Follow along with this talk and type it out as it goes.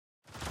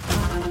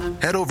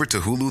Head over to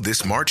Hulu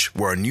this March,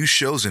 where our new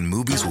shows and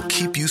movies will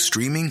keep you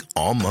streaming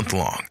all month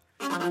long.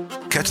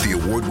 Catch the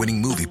award-winning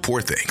movie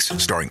Poor Things,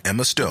 starring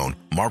Emma Stone,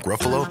 Mark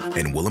Ruffalo,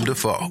 and Willem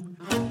Dafoe.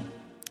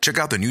 Check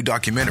out the new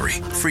documentary,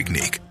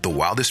 Freaknik, The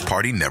Wildest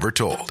Party Never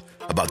Told,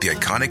 about the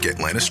iconic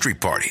Atlanta Street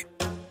Party.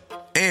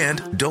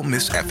 And don't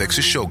miss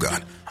FX's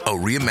Shogun, a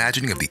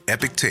reimagining of the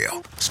epic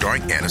tale,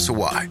 starring Anna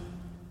Sawai.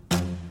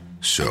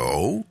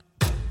 So,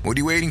 what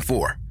are you waiting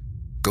for?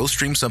 Go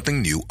stream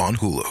something new on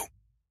Hulu.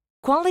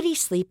 Quality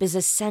sleep is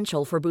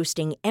essential for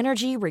boosting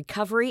energy,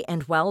 recovery,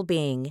 and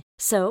well-being.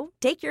 So,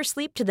 take your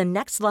sleep to the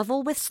next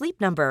level with Sleep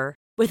Number.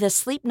 With a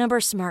Sleep Number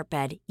smart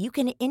bed, you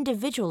can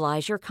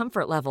individualize your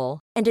comfort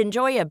level and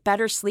enjoy a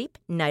better sleep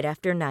night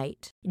after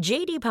night.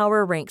 J.D.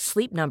 Power ranks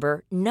Sleep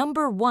Number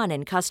number 1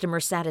 in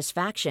customer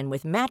satisfaction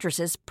with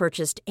mattresses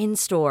purchased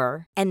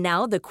in-store. And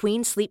now the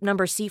Queen Sleep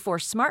Number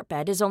C4 smart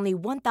bed is only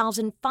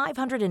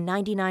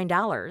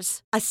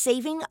 $1,599, a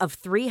saving of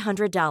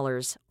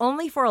 $300,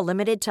 only for a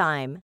limited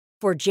time.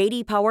 For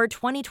J.D. Power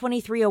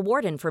 2023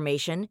 award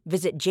information,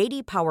 visit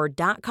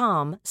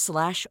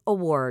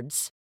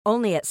jdpower.com/awards.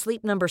 Only at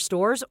Sleep Number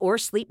stores or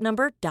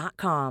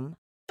sleepnumber.com.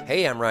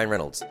 Hey, I'm Ryan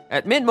Reynolds.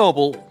 At Mint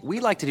Mobile, we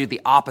like to do the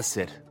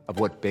opposite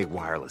of what Big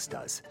Wireless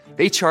does.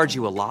 They charge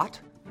you a lot,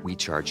 we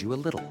charge you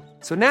a little.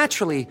 So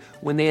naturally,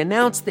 when they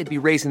announced they'd be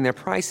raising their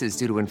prices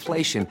due to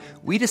inflation,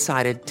 we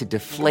decided to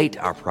deflate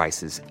our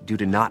prices due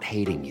to not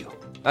hating you.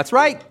 That's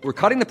right. We're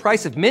cutting the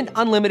price of Mint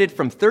Unlimited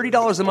from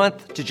 $30 a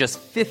month to just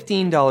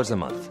 $15 a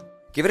month.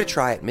 Give it a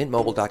try at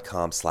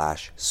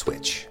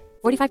mintmobile.com/switch.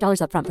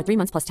 $45 up front for 3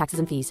 months plus taxes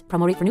and fees.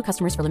 Promo rate for new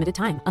customers for limited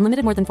time.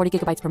 Unlimited more than 40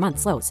 gigabytes per month.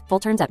 Slows full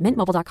terms at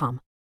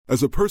mintmobile.com.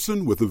 As a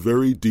person with a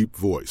very deep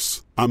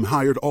voice, I'm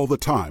hired all the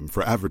time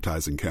for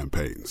advertising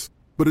campaigns.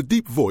 But a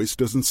deep voice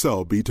doesn't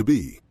sell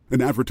B2B.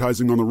 And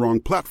advertising on the wrong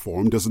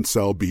platform doesn't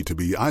sell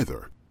B2B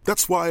either.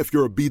 That's why if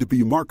you're a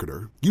B2B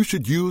marketer, you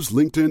should use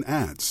LinkedIn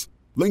ads.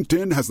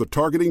 LinkedIn has the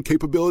targeting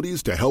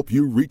capabilities to help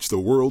you reach the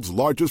world's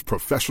largest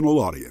professional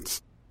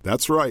audience.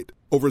 That's right.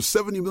 Over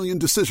 70 million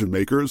decision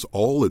makers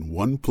all in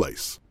one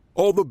place.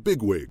 All the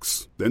big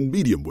wigs, then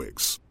medium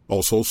wigs.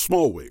 Also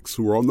small wigs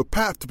who are on the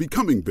path to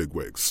becoming big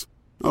wigs.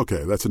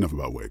 Okay, that's enough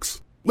about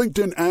wigs.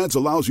 LinkedIn ads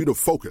allows you to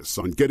focus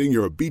on getting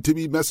your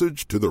B2B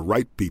message to the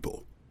right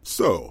people.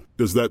 So,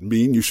 does that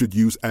mean you should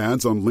use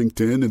ads on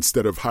LinkedIn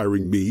instead of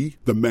hiring me,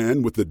 the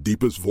man with the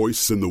deepest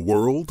voice in the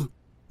world?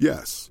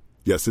 Yes.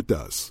 Yes, it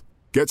does.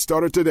 Get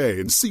started today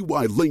and see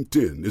why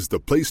LinkedIn is the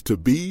place to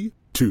be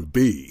to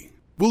be.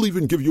 We'll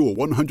even give you a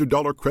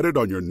 $100 credit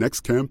on your next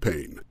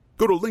campaign.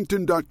 Go to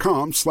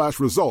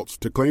linkedin.com/results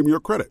to claim your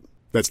credit.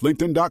 That's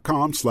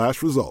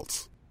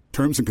linkedin.com/results.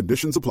 Terms and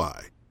conditions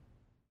apply.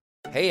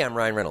 Hey, I'm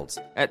Ryan Reynolds.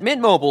 At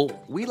Mint Mobile,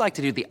 we like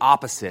to do the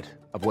opposite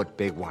of what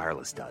Big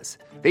Wireless does.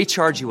 They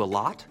charge you a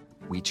lot,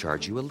 we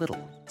charge you a little.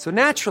 So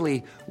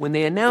naturally, when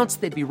they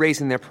announced they'd be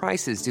raising their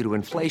prices due to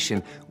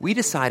inflation, we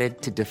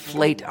decided to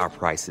deflate our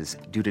prices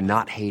due to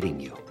not hating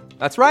you.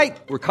 That's right.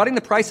 We're cutting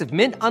the price of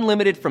Mint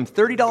Unlimited from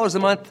 $30 a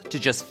month to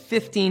just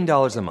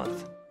 $15 a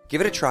month.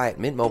 Give it a try at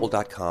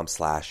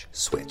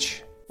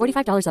mintmobile.com/switch.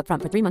 $45 up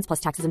front for 3 months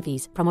plus taxes and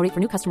fees. Promo rate for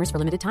new customers for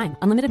limited time.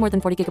 Unlimited more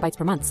than 40 gigabytes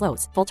per month.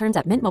 Slows full terms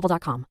at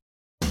mintmobile.com.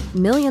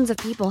 Millions of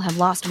people have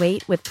lost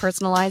weight with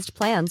personalized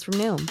plans from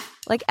Noom.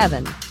 Like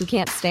Evan, who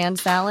can't stand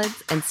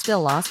salads and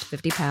still lost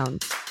 50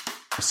 pounds.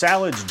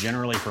 Salads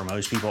generally for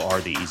most people are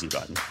the easy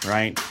button,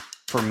 right?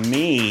 For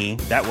me,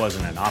 that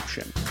wasn't an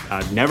option.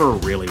 I never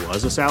really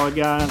was a salad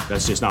guy.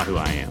 That's just not who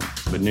I am.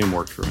 But Noom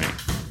worked for me.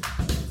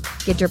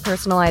 Get your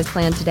personalized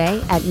plan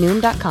today at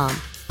Noom.com.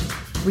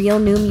 Real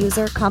Noom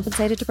user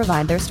compensated to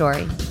provide their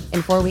story.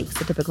 In 4 weeks,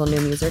 the typical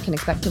Noom user can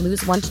expect to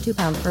lose 1 to 2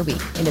 pounds per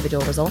week.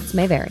 Individual results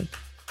may vary.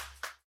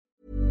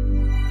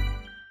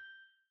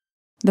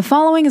 The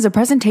following is a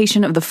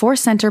presentation of the Force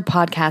Center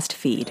podcast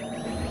feed.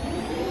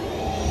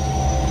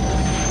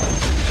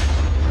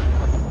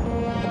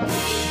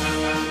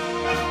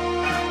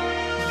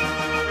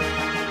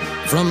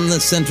 From the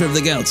center of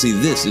the galaxy,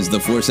 this is the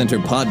Force Center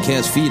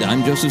podcast feed.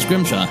 I'm Joseph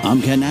Scrimshaw.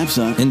 I'm Ken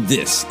Napzok. And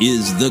this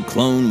is the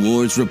Clone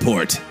Wars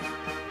Report.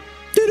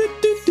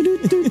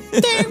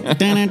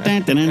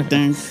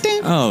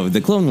 Oh, the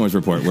Clone Wars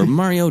Report, where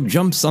Mario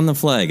jumps on the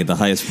flag at the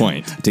highest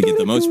point to get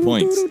the most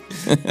points.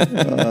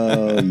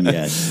 Oh,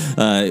 yes.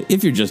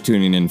 If you're just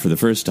tuning in for the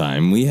first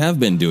time, we have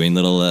been doing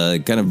little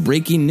kind of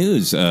breaking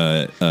news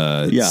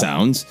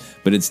sounds,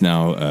 but it's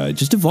now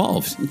just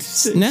evolved.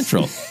 It's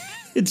natural.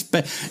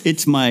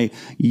 It's my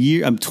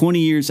year. I'm 20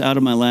 years out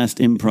of my last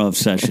improv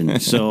session,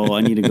 so I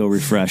need to go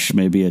refresh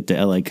maybe at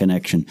the LA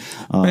Connection.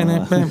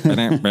 That's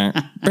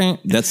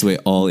the way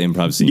all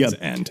improv scenes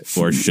end,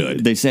 or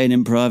should. They say in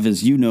improv,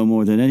 as you know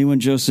more than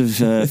anyone, Joseph,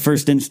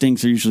 first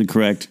instincts are usually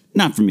correct.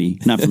 Not for me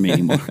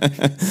anymore.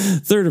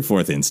 Third or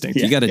fourth instinct.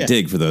 You got to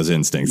dig for those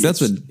instincts. That's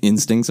what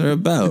instincts are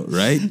about,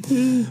 right?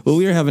 Well,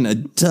 we are having a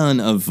ton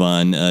of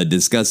fun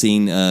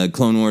discussing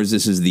Clone Wars.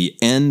 This is the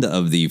end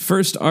of the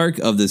first arc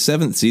of the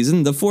 7th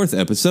season, the 4th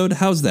episode.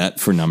 How's that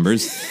for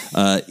numbers?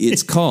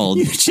 It's called...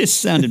 You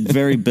just sounded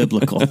very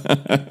biblical.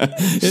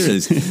 It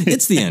is.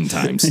 It's the end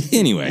times.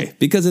 Anyway,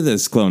 because of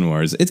this Clone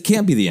Wars, it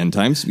can't be the end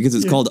times because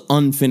it's called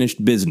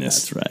Unfinished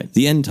Business. That's right.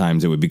 The end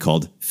times, it would be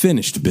called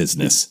Finished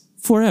Business.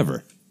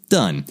 Forever.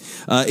 Done.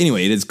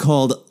 Anyway, it is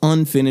called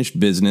Unfinished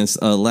Business.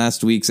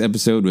 Last week's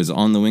episode was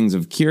On the Wings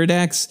of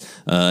Kiridax.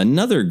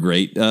 Another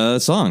great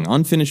song,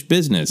 Unfinished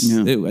Business.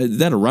 Yeah. Is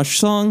that a Rush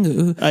song?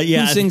 Who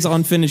sings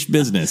Unfinished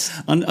Business?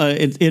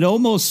 It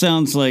almost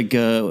sounds like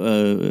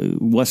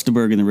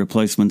Westerberg and the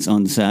Replacements,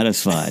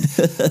 Unsatisfied.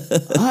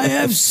 I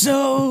have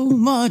so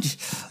much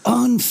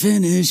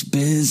unfinished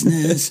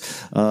business.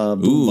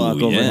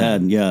 Boombox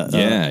overhead.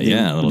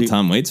 A little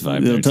Tom Waits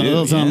vibe there, too.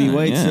 Little Tommy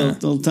Waits.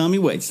 Little Tommy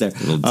Waits there.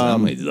 Little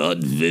Tom Waits.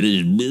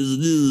 Unfinished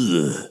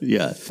business.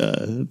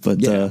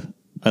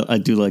 I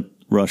do like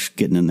Rush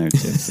getting in there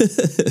too.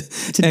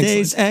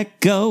 Today's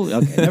Echo.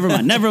 Okay, never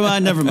mind.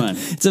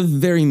 It's a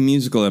very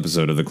musical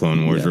episode of the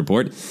Clone Wars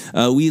Report.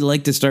 We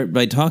like to start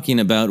by talking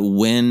about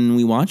when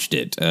we watched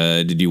it.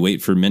 Did you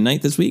wait for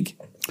midnight this week?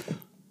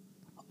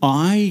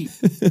 I'm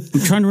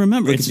trying to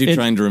remember.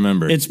 Trying to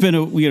remember. It's been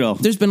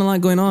there's been a lot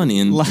going on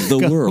in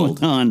the world.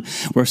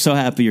 We're so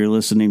happy you're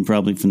listening,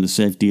 probably from the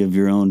safety of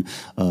your own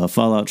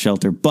fallout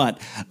shelter.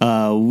 But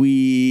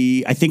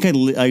I think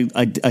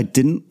I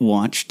didn't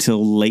watch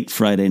till late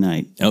Friday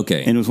night.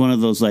 Okay, and it was one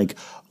of those like,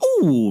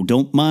 oh,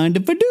 don't mind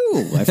if I do.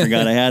 I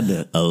forgot I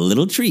had a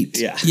little treat.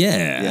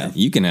 Yeah.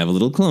 You can have a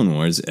little Clone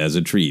Wars as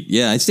a treat.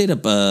 Yeah, I stayed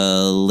up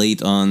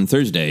late on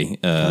Thursday,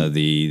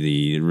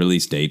 the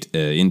release date,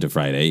 into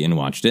Friday, and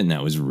watched it, and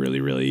that was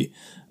really, really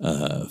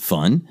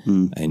fun.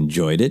 I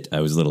enjoyed it.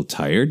 I was a little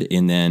tired,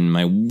 and then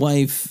my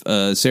wife,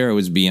 Sarah,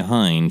 was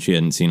behind. She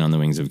hadn't seen On the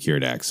Wings of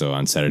Kiridax, so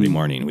on Saturday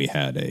morning we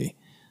had a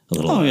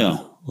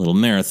little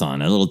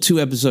marathon, a little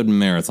 2-episode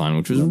marathon,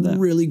 which was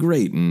really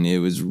great, and it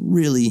was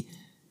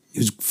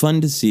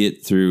fun to see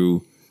it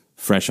through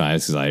fresh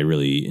eyes because I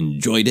really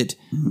enjoyed it.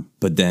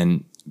 But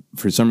then,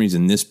 for some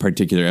reason, this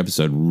particular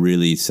episode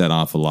really set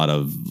off a lot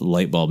of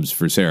light bulbs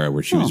for Sarah,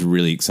 where she was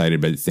really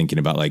excited by thinking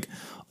about like,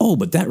 oh,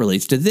 but that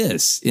relates to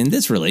this, and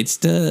this relates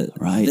to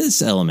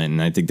this element.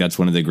 And I think that's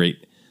one of the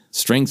great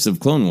strengths of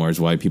Clone Wars,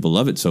 why people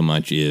love it so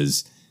much,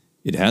 is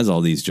it has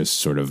all these just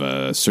sort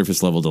of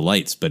surface level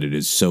delights, but it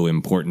is so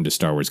important to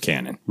Star Wars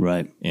canon.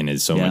 Right. And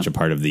is so much a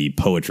part of the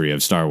poetry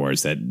of Star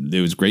Wars that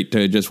it was great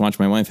to just watch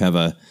my wife have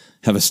a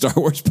Star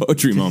Wars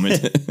poetry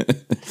moment.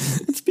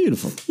 It's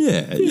beautiful.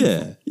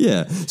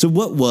 Yeah. So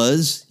what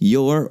was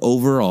your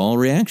overall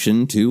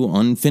reaction to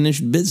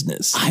Unfinished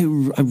Business? I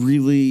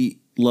really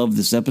love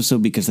this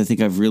episode because I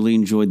think I've really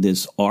enjoyed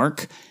this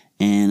arc.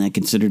 And I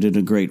considered it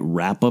a great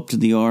wrap up to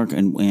the arc.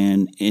 And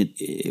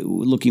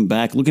looking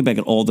back at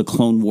all the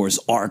Clone Wars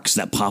arcs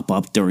that pop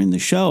up during the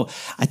show,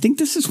 I think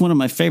this is one of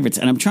my favorites.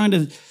 And I'm trying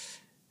to,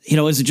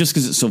 is it just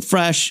because it's so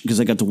fresh? Because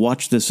I got to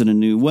watch this in a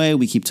new way.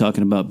 We keep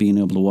talking about being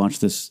able to watch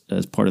this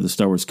as part of the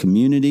Star Wars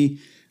community.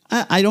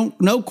 I don't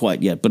know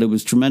quite yet, but it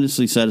was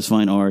tremendously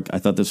satisfying arc. I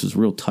thought this was a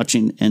real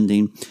touching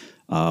ending,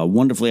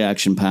 wonderfully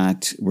action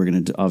packed. We're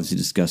going to obviously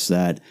discuss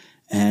that.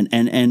 And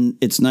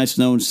it's nice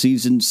to know in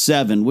season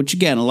 7, which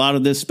again, a lot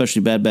of this,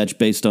 especially Bad Batch,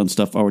 based on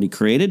stuff already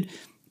created.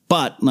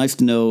 But nice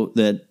to know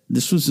that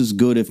this was as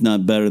good, if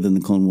not better, than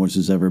the Clone Wars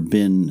has ever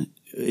been,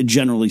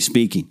 generally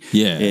speaking.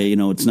 Yeah.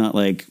 It's not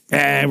like,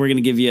 we're going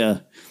to give you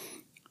a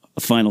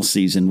final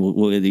season.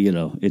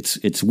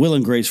 It's Will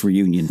and Grace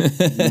reunion.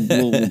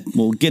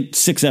 we'll get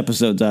 6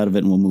 episodes out of it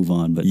and we'll move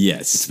on. But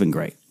yes, it's been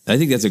great. I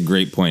think that's a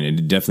great point.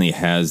 It definitely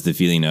has the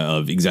feeling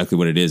of exactly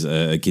what it is,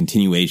 a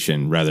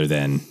continuation rather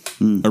than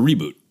a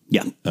reboot.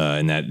 Yeah.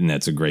 And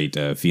that's a great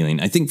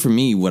feeling. I think for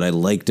me, what I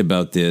liked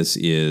about this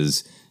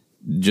is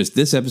just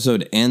this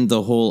episode and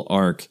the whole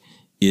arc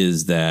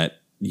is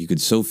that you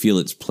could so feel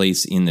its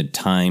place in the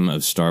time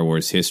of Star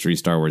Wars history,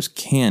 Star Wars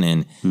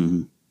canon.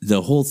 Mm-hmm.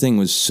 The whole thing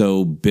was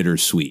so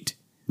bittersweet.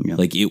 Yeah.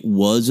 Like it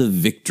was a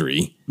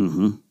victory,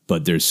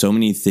 but there's so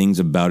many things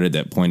about it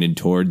that pointed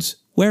towards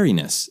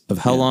wariness of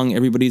how long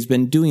everybody's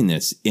been doing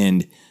this,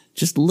 and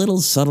just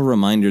little subtle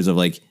reminders of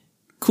like,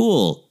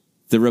 cool,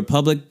 the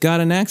Republic got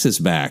an Axis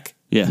back.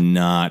 Yeah.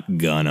 Not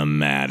gonna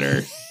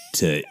matter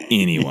to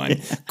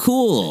anyone.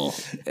 Cool.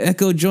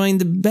 Echo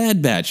joined the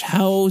Bad Batch.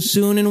 How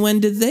soon and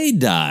when did they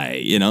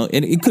die?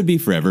 And it could be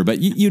forever, but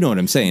you know what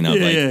I'm saying.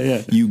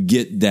 You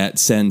get that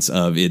sense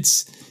of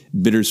it's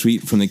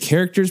bittersweet from the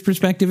character's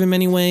perspective in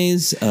many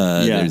ways.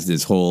 There's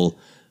this whole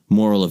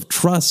moral of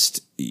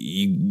trust.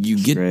 You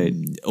get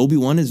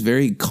Obi-Wan is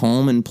very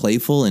calm and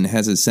playful and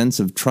has a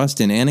sense of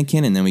trust in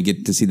Anakin, and then we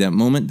get to see that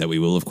moment that we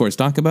will of course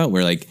talk about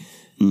where like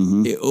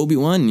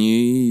Obi-Wan,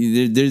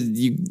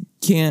 you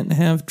can't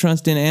have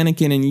trust in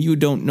Anakin, and you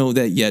don't know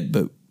that yet,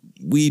 but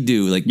we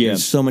do. Like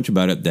there's so much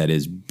about it that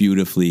is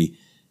beautifully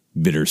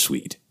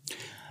bittersweet.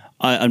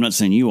 I'm not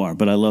saying you are,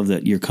 but I love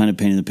that you're kind of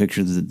painting the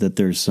picture that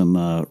there's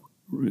some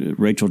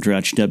Rachel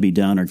Dratch, Debbie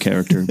Downer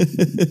character.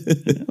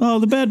 Oh,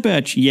 the Bad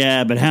Batch.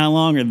 Yeah, but how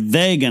long are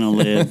they going to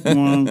live?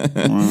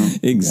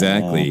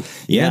 Exactly.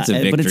 Yeah, it's a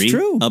victory. But it's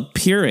true. A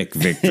Pyrrhic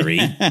victory,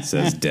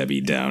 says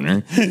Debbie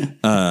Downer.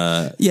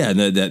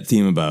 That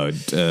theme about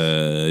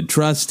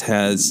trust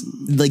has,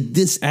 like,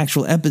 this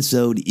actual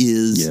episode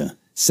is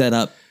set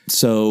up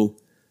so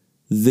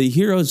the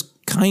heroes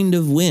kind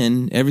of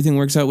win. Everything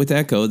works out with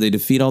Echo. They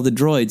defeat all the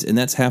droids, and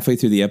that's halfway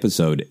through the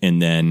episode.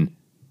 And then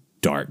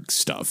dark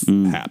stuff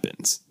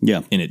happens.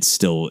 Yeah. And it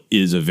still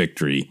is a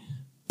victory,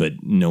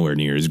 but nowhere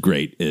near as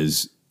great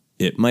as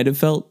it might have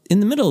felt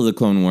in the middle of the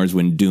Clone Wars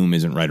when Doom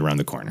isn't right around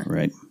the corner.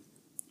 Right.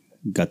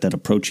 Got that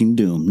approaching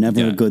doom.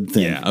 Never a good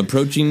thing. Yeah,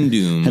 approaching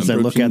doom. As I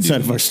look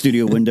outside of our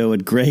studio window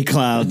at gray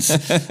clouds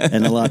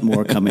and a lot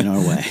more coming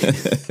our way.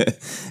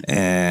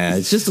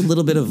 It's just a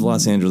little bit of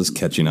Los Angeles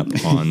catching up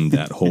on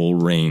that whole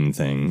rain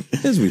thing,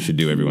 as we should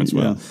do every once in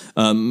a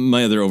while.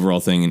 My other overall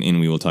thing, and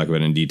we will talk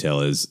about in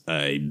detail, is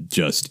I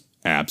just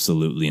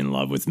absolutely in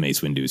love with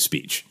Mace Windu's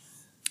speech.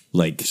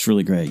 Like, it's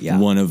really great. Yeah.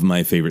 One of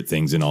my favorite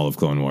things in all of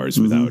Clone Wars,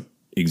 without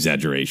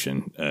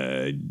exaggeration.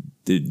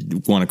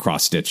 Want a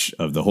cross stitch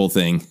of the whole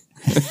thing.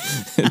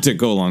 To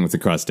go along with the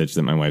cross stitch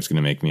that my wife's going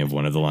to make me of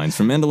one of the lines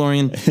from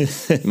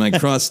Mandalorian. My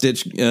cross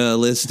stitch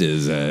list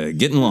is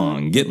getting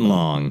long.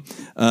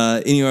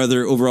 Any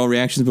other overall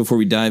reactions before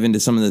we dive into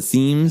some of the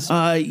themes?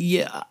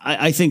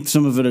 I think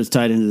some of it is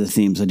tied into the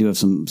themes. I do have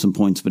some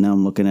points, but now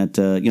I'm looking at,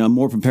 I'm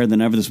more prepared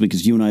than ever this week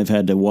because you and I have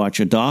had to watch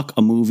a doc,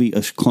 a movie,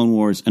 a Clone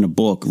Wars, and a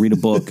book, read a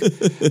book.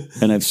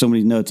 And I have so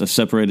many notes, I've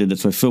separated it,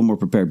 so I feel more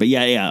prepared. But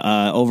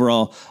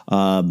overall,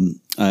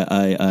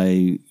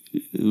 I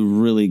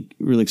really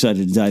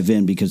excited to dive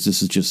in because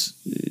this is just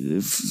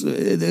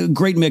a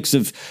great mix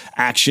of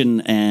action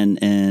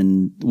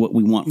and what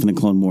we want from the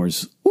Clone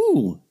Wars.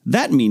 Ooh,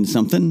 that means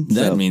something.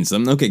 That means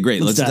something. Okay,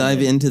 great. Let's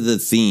dive into the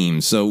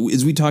theme. So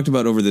as we talked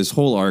about over this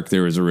whole arc,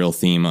 there was a real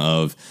theme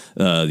of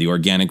the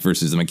organic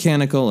versus the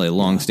mechanical, a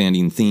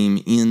long-standing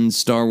theme in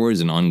Star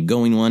Wars, an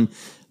ongoing one.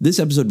 This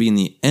episode being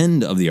the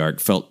end of the arc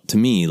felt to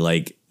me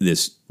like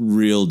this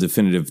real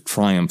definitive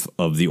triumph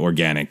of the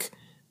organic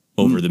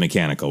over the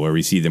mechanical, where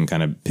we see them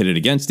kind of pitted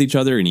against each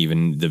other. And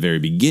even the very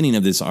beginning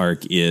of this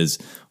arc is,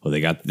 well,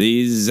 they got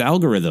these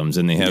algorithms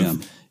and they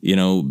have,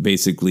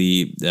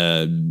 basically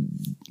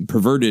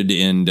perverted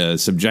and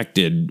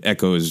subjected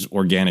Echo's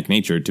organic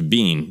nature to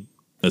being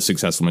a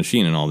successful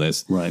machine and all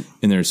this. Right.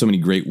 And there are so many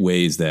great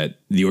ways that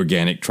the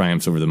organic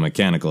triumphs over the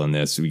mechanical in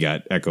this. We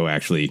got Echo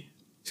actually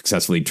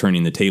successfully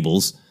turning the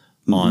tables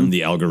on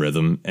the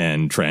algorithm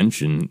and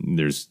Trench. And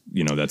there's,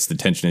 that's the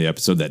tension of the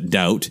episode, that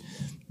doubt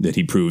that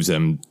he proves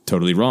them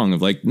totally wrong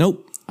of like,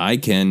 nope, I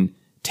can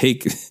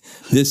take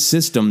this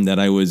system that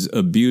I was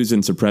abused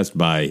and suppressed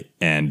by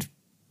and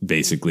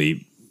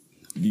basically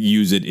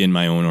use it in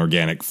my own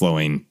organic,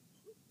 flowing,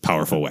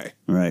 powerful way.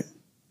 Right.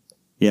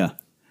 Yeah.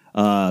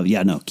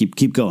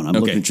 Keep going. I'm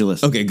looking at your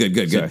list. Okay, good.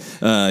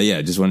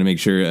 Just want to make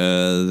sure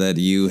that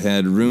you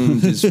had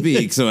room to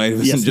speak, so I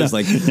wasn't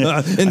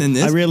and then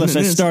this. I realized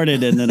I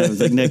started, and then I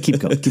was like, no, keep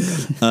going.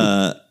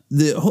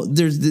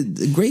 There's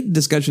the great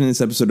discussion in this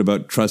episode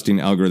about trusting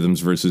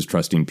algorithms versus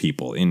trusting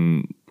people.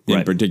 In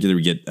particular,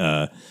 we get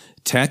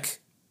Tech.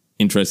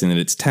 Interesting that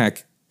it's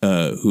Tech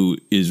who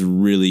is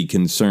really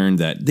concerned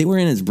that they were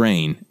in his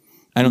brain.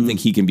 I don't think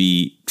he can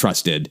be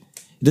trusted.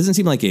 It doesn't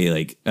seem like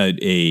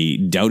a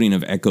doubting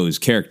of Echo's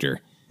character.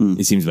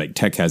 It seems like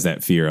Tech has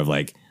that fear of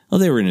like, oh,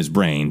 they were in his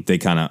brain. They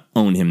kind of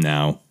own him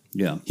now.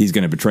 Yeah, he's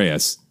going to betray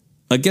us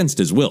against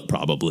his will,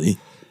 probably.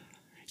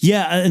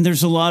 Yeah, and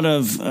there's a lot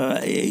of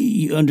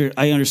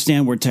I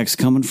understand where Tech's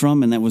coming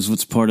from, and that was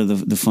what's part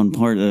of the fun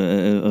part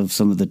of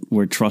some of the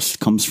where trust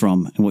comes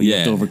from and what you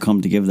have to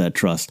overcome to give that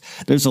trust.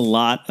 There's a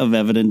lot of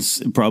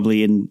evidence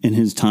probably in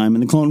his time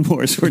in the Clone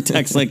Wars where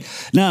Tech's like,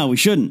 no, we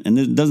shouldn't,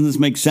 and doesn't this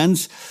make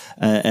sense?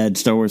 At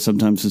Star Wars,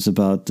 sometimes it's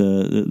about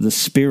the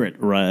spirit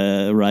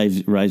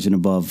rising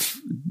above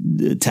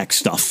tech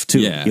stuff too.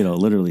 Yeah.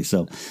 Literally.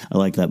 So I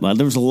like that. But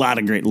there was a lot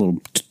of great little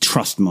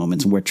trust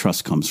moments and where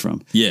trust comes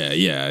from. Yeah,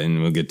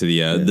 and we'll get to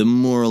the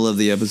moral of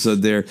the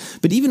episode there.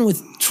 But even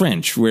with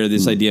Trench, where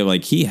this idea of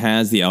like he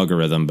has the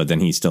algorithm, but then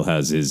he still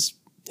has his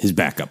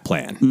backup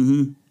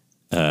plan.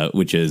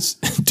 Which is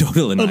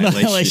total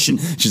annihilation.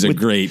 Which is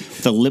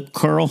the lip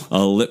curl.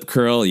 A lip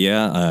curl,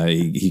 yeah.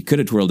 He could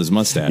have twirled his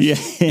mustache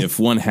if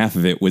one half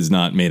of it was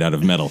not made out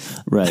of metal.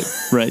 Right.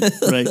 So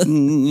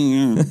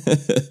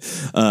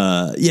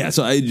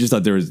I just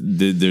thought there's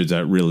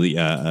that really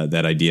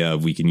that idea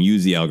of we can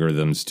use the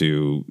algorithms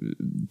to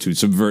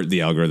subvert the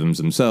algorithms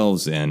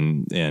themselves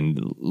and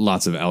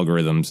lots of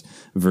algorithms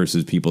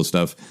versus people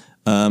stuff.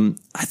 I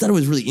thought it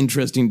was really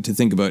interesting to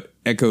think about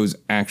Echo's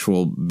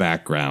actual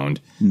background.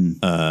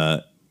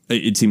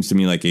 It seems to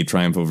me like a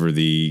triumph over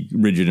the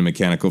rigid and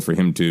mechanical for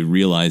him to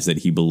realize that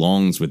he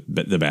belongs with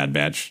the Bad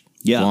Batch,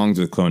 belongs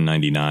with Clone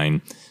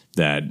 99,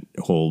 that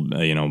whole,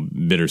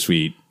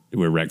 bittersweet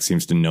where Rex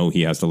seems to know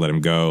he has to let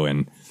him go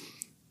and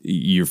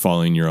you're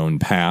following your own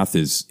path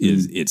is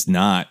it's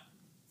not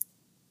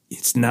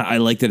it's not. I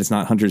like that it's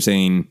not Hunter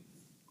saying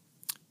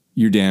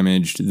you're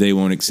damaged, they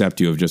won't accept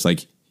you. Of just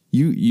like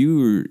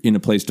you're in a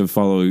place to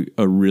follow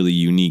a really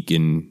unique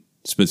and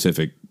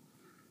specific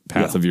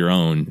path of your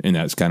own, and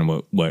that's kind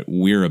of what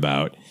we're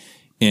about.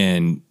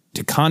 And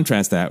to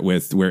contrast that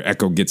with where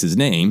Echo gets his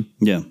name,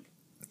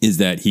 is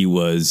that he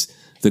was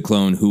the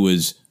clone who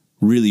was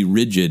really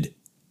rigid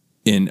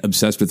and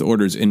obsessed with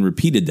orders and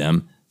repeated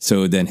them.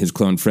 So then his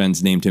clone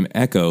friends named him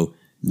Echo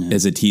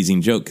as a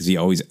teasing joke because he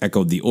always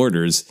echoed the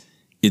orders.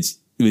 It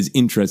was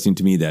interesting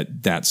to me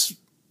that that's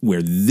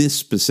where this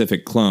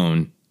specific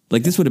clone,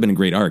 like this would have been a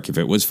great arc if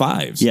it was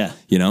Fives. Yeah.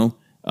 You know,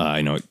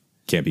 I know it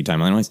can't be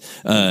timeline-wise,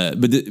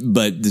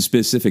 but the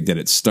specific that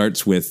it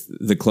starts with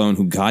the clone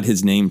who got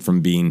his name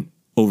from being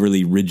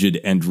overly rigid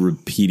and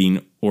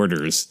repeating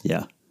orders.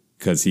 Yeah.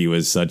 Because he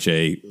was such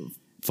a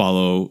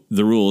follow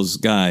the rules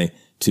guy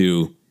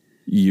to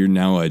you're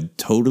now a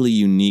totally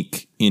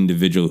unique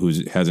individual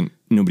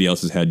nobody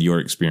else has had your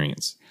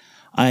experience.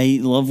 I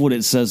love what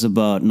it says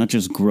about not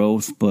just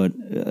growth, but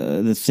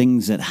the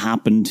things that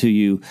happen to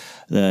you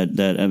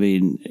that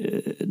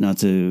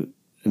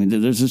I mean,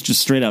 there's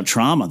just straight out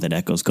trauma that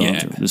Echo's gone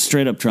through. There's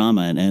straight up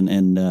trauma,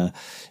 and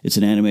it's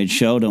an animated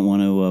show. Don't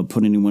want to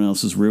put anyone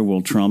else's real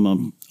world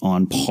trauma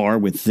on par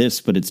with this,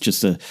 but it's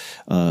just a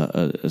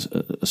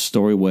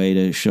story way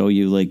to show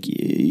you, like,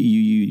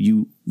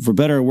 you for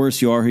better or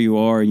worse, you are who you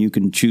are, and you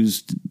can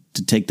choose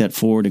to take that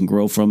forward and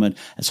grow from it.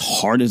 As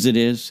hard as it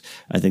is,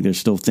 I think there's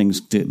still things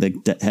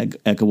that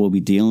Echo will be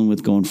dealing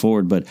with going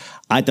forward. But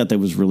I thought that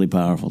was really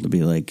powerful to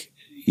be like,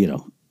 you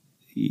know,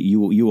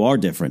 you are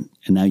different,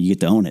 and now you get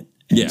to own it.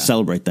 And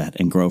celebrate that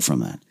and grow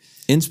from that.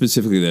 And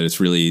specifically that it's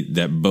really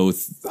that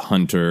both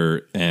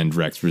Hunter and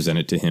Rex present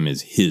it to him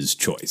as his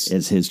choice.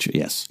 It's his choice,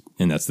 yes.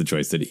 And that's the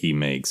choice that he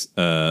makes.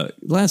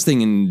 Last thing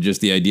in just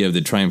the idea of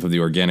the triumph of the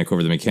organic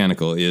over the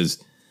mechanical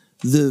is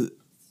the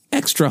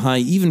extra high,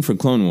 even for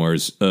Clone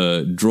Wars,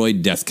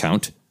 droid death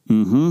count.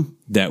 Mm-hmm.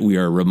 That we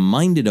are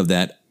reminded of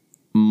that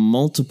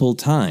multiple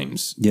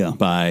times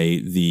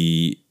by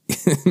the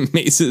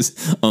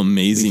Mace's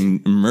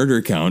amazing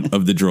murder count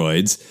of the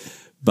droids,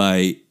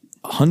 by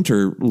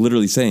Hunter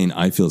literally saying,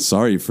 I feel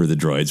sorry for the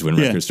droids when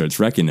Wrecker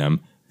starts wrecking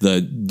them. The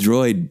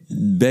droid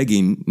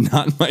begging,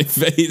 not in my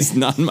face,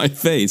 not in my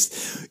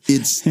face.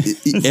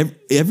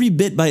 Every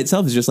bit by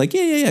itself is just like,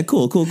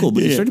 cool.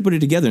 But you start to put it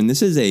together, and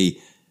this is a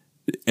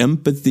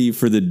empathy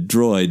for the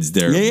droids,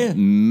 their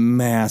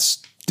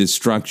mass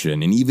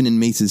destruction. And even in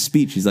Mace's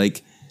speech, he's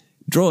like,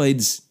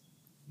 droids,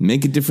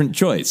 make a different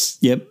choice.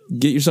 Yep.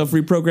 Get yourself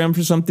reprogrammed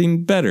for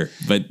something better.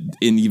 But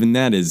even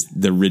that is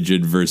the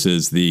rigid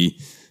versus the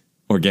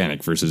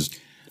organic versus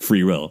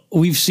free will.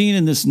 We've seen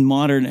in this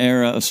modern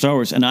era of Star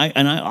Wars, and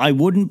I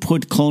wouldn't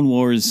put Clone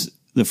Wars,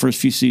 the first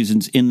few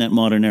seasons, in that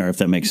modern era, if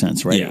that makes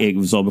sense, right? Yeah. It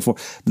was all before.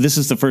 But this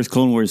is the first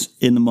Clone Wars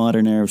in the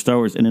modern era of Star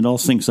Wars, and it all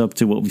syncs up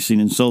to what we've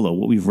seen in Solo,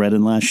 what we've read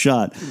in Last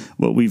Shot,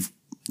 what we've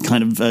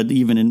kind of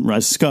even in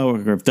Rise of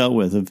Skywalker have dealt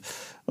with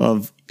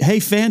of hey,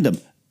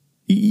 fandom,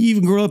 you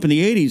even grew up in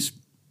the 80s.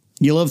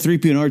 You love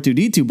 3PO and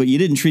R2-D2, but you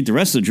didn't treat the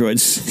rest of the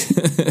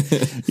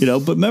droids. You know,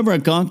 but remember a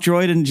gonk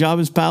droid in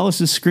Jabba's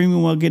palace is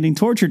screaming while getting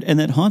tortured, and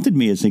that haunted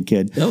me as a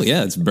kid. Oh,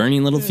 yeah, it's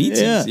burning little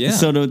feetsies. Yeah.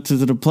 So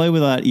to play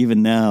with that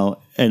even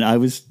now, and I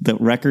was the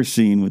Wrecker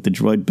scene with the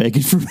droid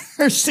begging for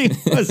mercy.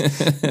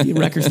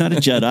 Wrecker's not a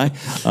Jedi.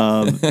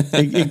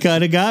 It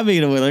kind of got me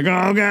in a way, like,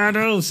 oh, God,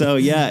 no. So,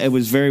 yeah, it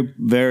was very,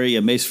 very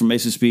from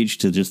Mace's speech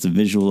to just the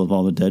visual of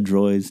all the dead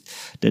droids.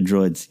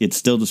 It's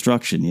still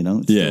destruction, you know?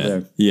 It's still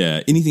there.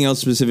 Yeah. Anything else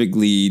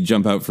specifically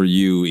jump out for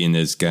you in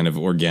this kind of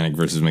organic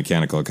versus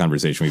mechanical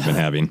conversation we've been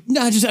having?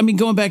 No,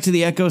 going back to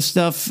the Echo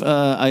stuff,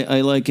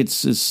 I like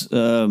it's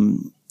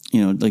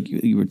you know, like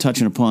you were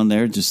touching upon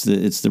there, just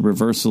it's the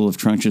reversal of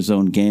Trench's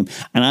own game.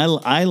 And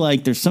I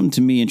like, there's something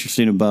to me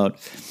interesting about,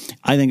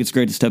 I think it's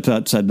great to step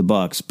outside the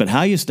box, but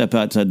how you step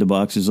outside the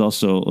box is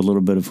also a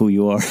little bit of who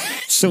you are.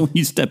 So when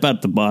you step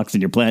out the box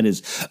and your plan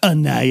is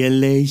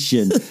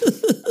annihilation,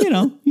 you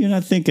know, you're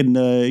not thinking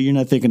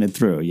it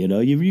through, you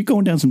know, you're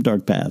going down some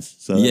dark paths.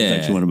 So that's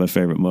actually one of my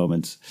favorite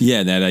moments.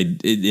 Yeah.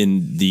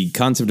 In the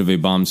concept of a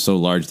bomb so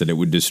large that it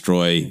would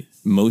destroy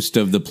most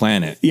of the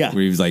planet. Yeah.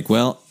 Where he was like,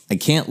 well, I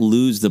can't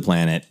lose the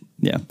planet,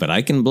 but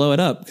I can blow it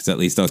up because at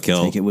least I'll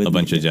kill a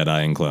bunch of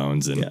Jedi and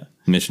clones, and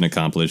mission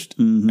accomplished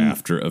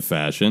after a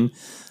fashion.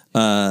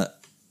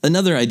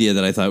 Another idea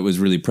that I thought was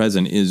really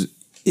present is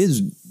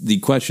the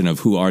question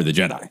of who are the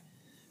Jedi?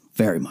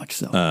 Very much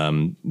so.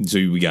 So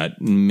we got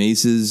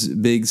Mace's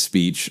big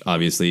speech,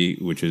 obviously,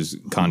 which is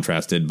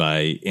contrasted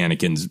by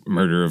Anakin's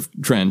murder of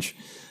Trench.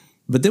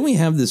 But then we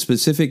have the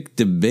specific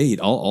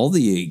debate, all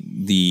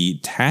the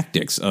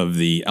tactics of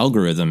the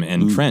algorithm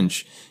and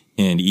Trench,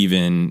 and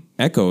even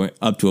Echo,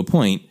 up to a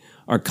point,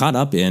 are caught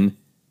up in,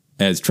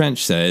 as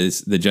Trench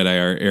says, the Jedi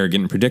are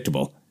arrogant and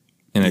predictable.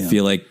 And I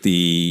feel like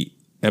the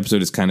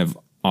episode is kind of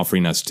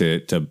offering us to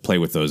play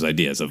with those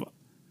ideas of,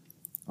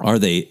 are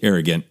they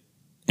arrogant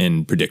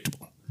and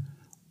predictable?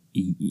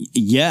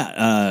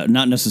 Yeah,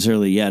 not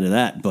necessarily to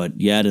that, but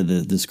to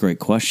this great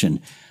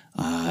question.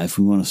 If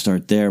we want to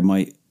start there,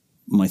 my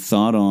my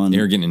thought on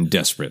arrogant and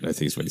desperate, I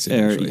think is what he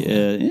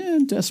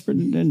said. Desperate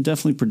and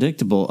definitely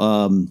predictable.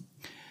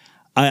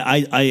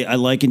 I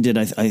likened it.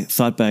 I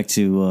thought back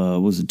to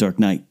was it Dark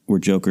Knight, where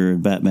Joker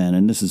and Batman,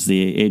 and this is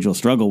the age-old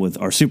struggle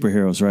with our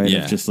superheroes, right?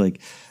 Yeah. It's just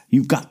like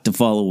you've got to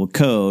follow a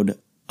code.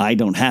 I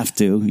don't have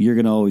to. You're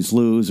going to always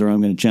lose, or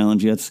I'm going to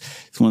challenge you. It's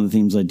one of the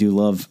themes I do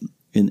love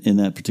in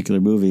that particular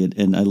movie.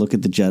 And I look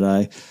at the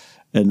Jedi,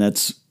 and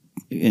it's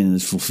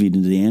full feed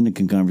into the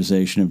Anakin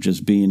conversation of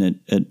just being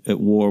at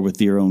war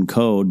with your own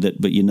code.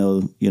 But you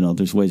know,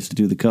 there's ways to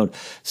do the code.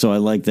 So I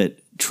like that.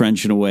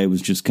 Trench in a way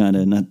was just kind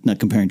of not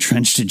comparing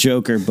Trench to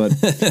Joker, but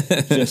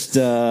just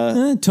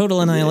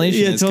total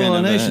annihilation. Yeah, total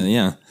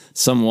annihilation.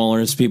 Some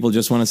Walrus people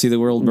just want to see the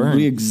world burn.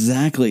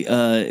 Exactly.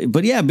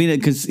 But yeah,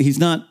 because he's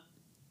not.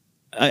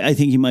 I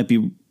think he might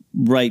be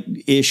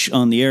right-ish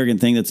on the arrogant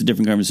thing. That's a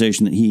different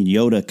conversation that he and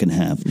Yoda can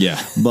have. Yeah,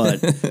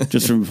 but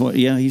just from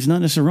he's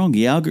not necessarily wrong.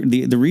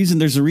 The reason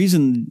there's a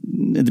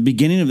reason at the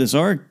beginning of this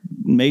arc,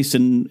 Mace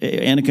and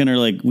Anakin are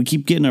like, we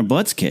keep getting our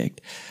butts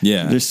kicked.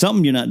 Yeah, there's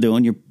something you're not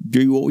doing.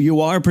 You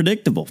are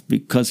predictable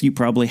because you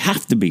probably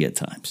have to be at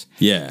times.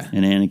 Yeah,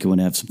 and Anakin would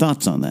have some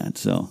thoughts on that.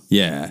 So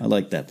yeah, I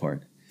like that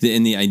part.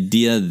 And the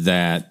idea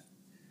that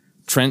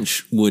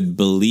Trench would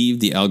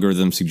believe the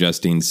algorithm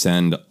suggesting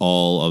send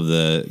all of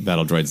the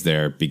battle droids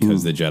there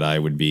because the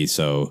Jedi would be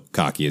so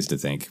cocky as to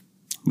think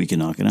we can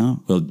knock it out.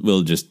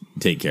 We'll just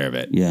take care of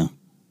it. Yeah,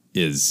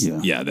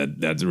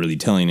 that's really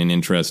telling and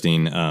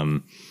interesting.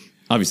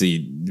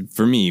 Obviously,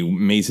 for me,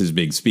 Mace's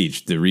big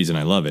speech, the reason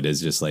I love it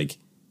is just like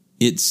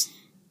it's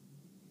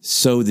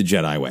so the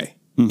Jedi way.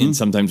 Mm-hmm. And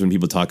sometimes when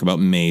people talk about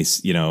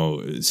Mace,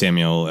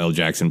 Samuel L.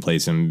 Jackson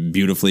plays him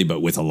beautifully,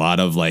 but with a lot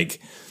of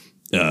like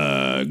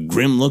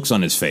grim looks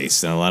on his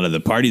face, and a lot of the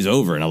party's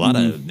over, and a lot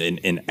of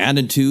an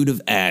attitude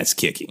of ass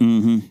kicking.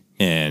 Mm-hmm.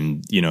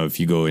 And if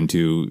you go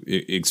into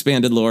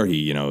expanded lore,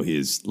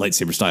 his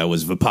lightsaber style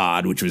was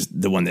Vapad, which was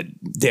the one that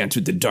danced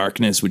with the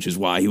darkness, which is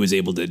why he was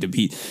able to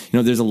defeat.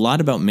 There's a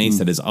lot about Mace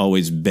that has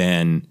always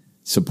been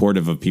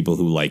supportive of people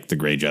who like the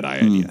Grey Jedi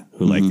idea,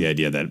 who like the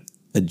idea that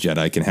a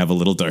Jedi can have a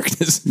little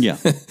darkness,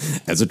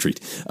 as a treat.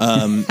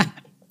 And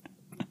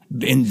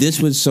this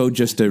was so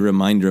just a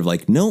reminder of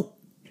like, nope.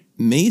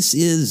 Mace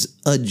is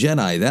a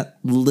Jedi. That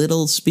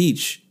little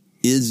speech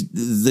is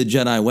the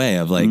Jedi way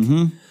of like,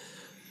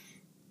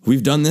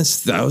 we've done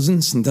this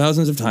thousands and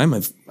thousands of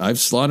times. I've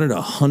slaughtered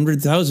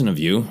 100,000 of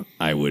you.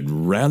 I would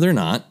rather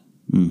not.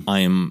 I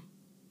am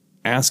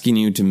asking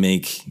you to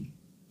make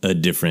a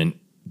different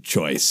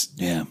choice.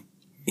 Yeah.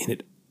 And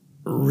it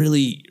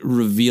really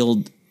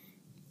revealed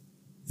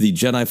the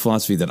Jedi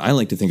philosophy that I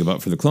like to think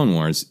about for the Clone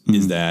Wars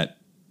is that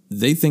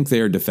they think they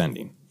are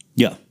defending.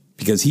 Yeah.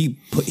 Because he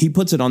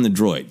puts it on the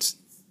droids.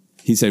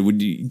 He said,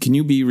 can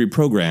you be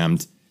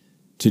reprogrammed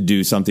to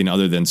do something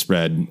other than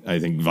spread, I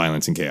think,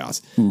 violence and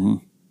chaos? Mm-hmm.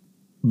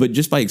 But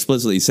just by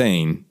explicitly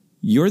saying,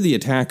 you're the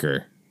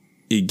attacker,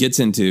 it gets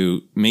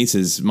into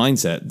Mace's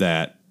mindset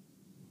that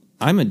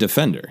I'm a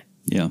defender.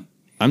 Yeah.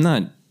 I'm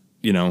not,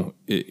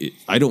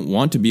 I don't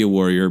want to be a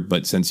warrior,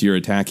 but since you're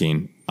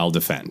attacking, I'll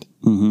defend.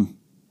 Mm-hmm.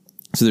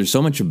 So there's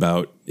so much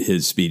about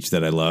his speech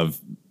that I love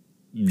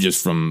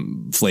just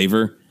from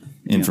flavor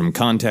and from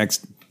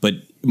context, but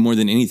more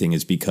than anything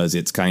is because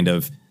it's kind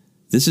of,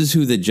 this is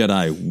who the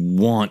Jedi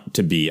want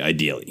to be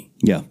ideally.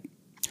 Yeah.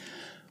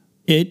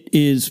 It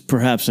is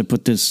perhaps, I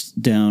put this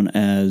down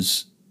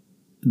as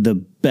the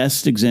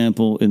best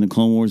example in the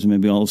Clone Wars and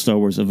maybe all of Star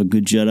Wars of a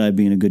good Jedi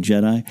being a good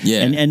Jedi.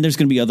 Yeah. And there's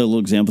going to be other little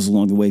examples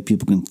along the way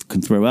people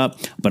can throw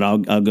out. But I'll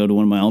go to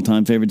one of my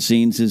all-time favorite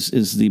scenes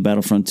is the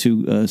Battlefront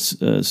 2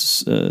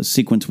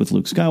 sequence with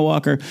Luke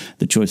Skywalker,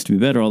 the choice to be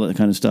better, all that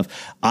kind of stuff.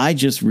 I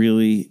just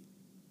really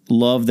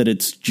love that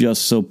it's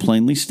just so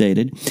plainly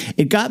stated.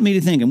 It got me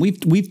to think, and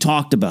we've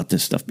talked about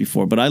this stuff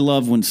before, but I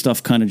love when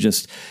stuff kind of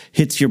just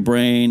hits your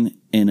brain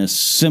in a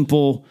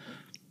simple,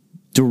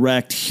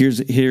 direct,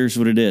 here's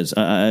what it is.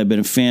 I've been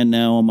a fan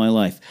now all my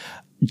life.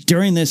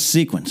 During this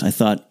sequence, I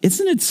thought,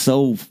 isn't it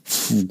so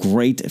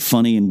great,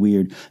 funny, and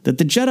weird that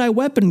the Jedi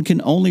weapon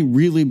can only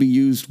really be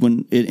used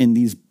when in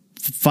these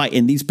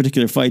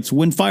particular fights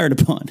when fired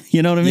upon?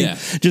 You know what I mean? Yeah.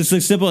 Just so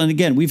simple. And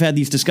again, we've had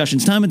these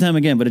discussions time and time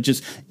again, but it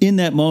just, in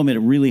that moment,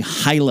 it really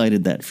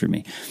highlighted that for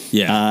me.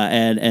 Yeah.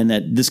 And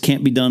that this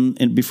can't be done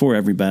before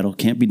every battle,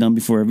 can't be done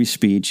before every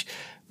speech.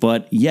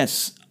 But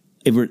yes,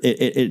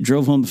 it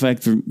drove home the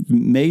fact that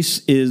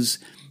Mace is,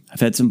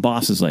 I've had some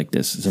bosses like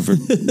this. So for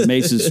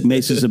Mace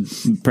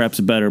is perhaps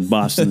a better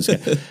boss than this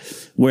guy,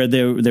 where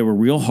they were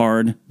real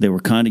hard. They were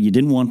kind of, you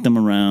didn't want them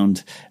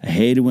around. I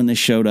hated when they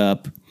showed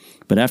up.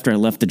 But after I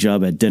left the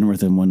job, I had dinner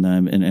with him one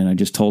time, and I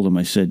just told him,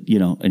 I said,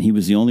 and he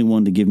was the only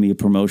one to give me a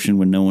promotion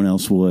when no one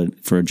else would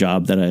for a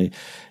job that I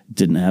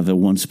didn't have a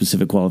one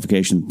specific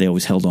qualification they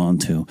always held on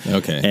to.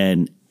 Okay.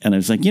 And I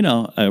was like,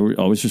 I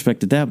always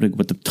respected that,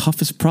 but the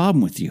toughest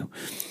problem with you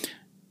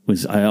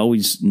was I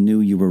always knew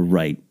you were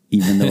right,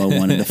 even though I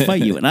wanted to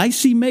fight you. And I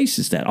see Mace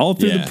as that. All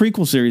through the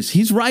prequel series,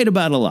 he's right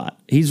about a lot.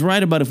 He's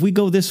right about if we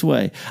go this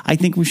way, I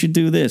think we should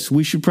do this.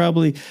 We should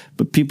probably,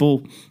 but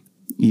people,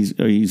 He's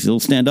a little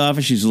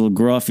standoffish. He's a little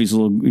gruff. He's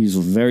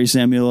very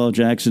Samuel L.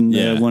 Jackson,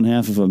 one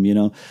half of him, you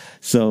know.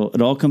 So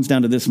it all comes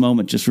down to this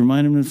moment. Just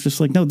remind him of just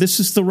like, no, this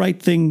is the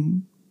right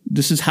thing.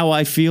 This is how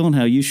I feel and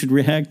how you should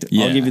react.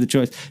 Yeah. I'll give you the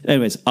choice.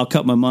 Anyways, I'll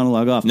cut my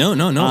monologue off. No,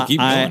 keep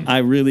going. I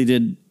really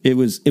did.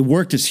 It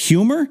worked as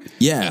humor.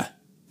 Yeah.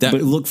 That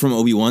look from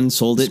Obi-Wan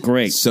sold it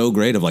great. So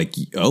great of like,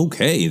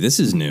 okay, this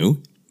is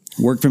new.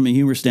 Worked from a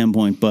humor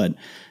standpoint, but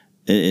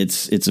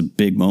it's a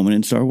big moment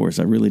in Star Wars.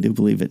 I really do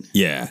believe it.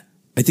 Yeah.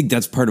 I think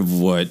that's part of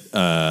what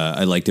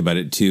I liked about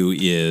it too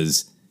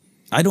is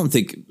I don't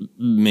think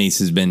Mace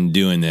has been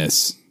doing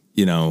this,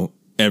 you know,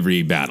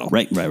 every battle.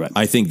 Right.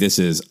 I think this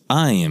is,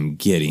 I am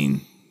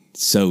getting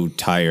so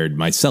tired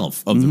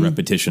myself of the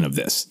repetition of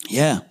this.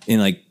 Yeah.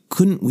 And like,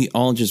 couldn't we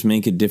all just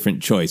make a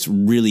different choice?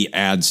 Really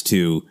adds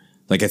to,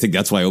 like, I think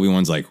that's why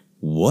Obi-Wan's like,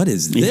 what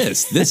is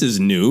this? This is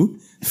new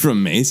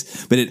from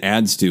Mace. But it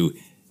adds to,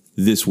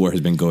 this war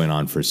has been going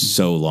on for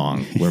so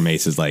long where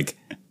Mace is like,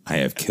 I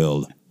have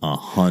killed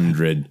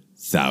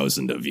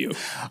 100,000 of you.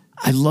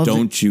 I love it.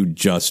 Don't you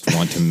just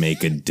want to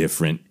make a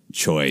different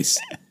choice?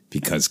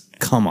 Because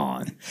come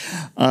on.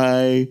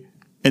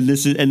 And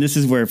this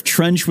is where if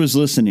Trench was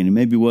listening, and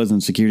maybe was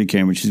on security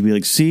camera, she'd be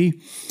like,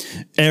 see,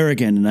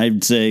 arrogant. And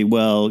I'd say,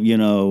 well, you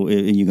know,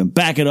 and you can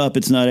back it up.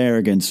 It's not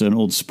arrogance, an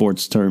old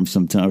sports term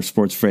sometimes, or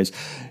sports phrase,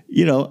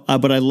 you know,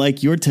 but I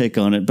like your take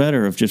on it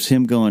better of just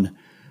him going,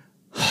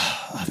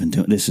 I've been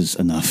doing this is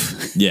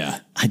enough. Yeah.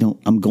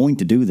 I'm going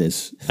to do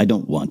this. I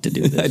don't want to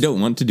do this. I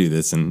don't want to do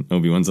this. And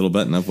Obi-Wan's little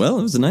button up. Well,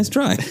 it was a nice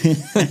try.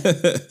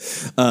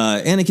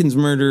 Anakin's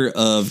murder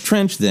of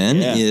Trench then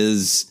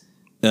is,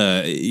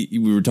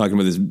 we were talking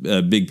about this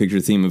big picture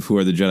theme of who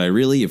are the Jedi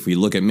really. If we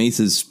look at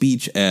Mace's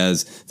speech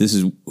as this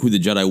is who the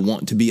Jedi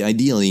want to be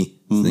ideally,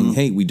 saying,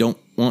 hey, we don't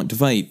want to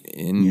fight.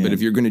 But if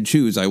you're going to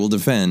choose, I will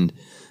defend.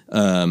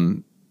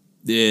 And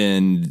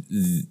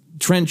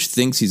Trench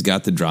thinks he's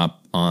got the drop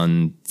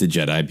on the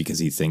Jedi because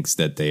he thinks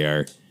that they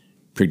are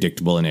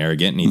predictable and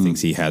arrogant, and he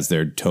thinks he has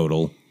their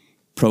total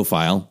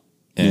profile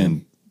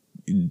and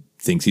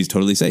thinks he's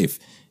totally safe.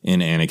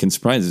 And Anakin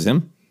surprises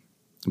him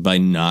by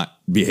not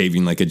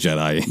behaving like a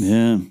Jedi.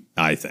 Yeah.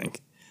 I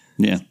think.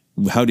 Yeah.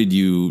 How did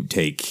you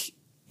take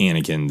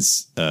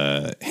Anakin's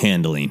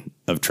handling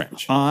of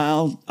Trench?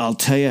 I'll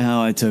tell you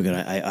how I took it.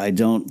 I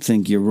don't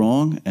think you're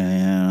wrong,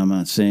 and I'm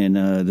not saying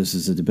this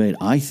is a debate.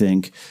 I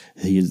think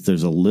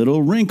there's a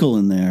little wrinkle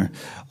in there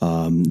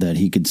that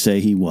he could say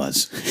he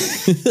was.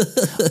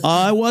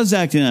 I was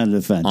acting out of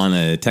defense. On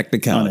a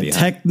technicality.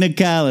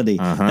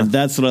 And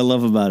that's what I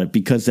love about it,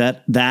 because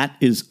that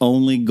is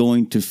only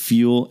going to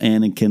fuel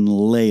Anakin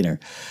later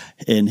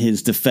in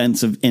his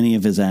defense of any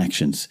of his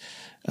actions.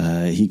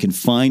 He can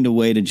find a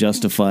way to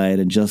justify it,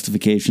 and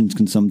justifications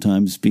can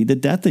sometimes be the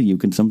death of you,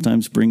 can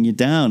sometimes bring you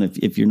down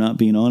if you're not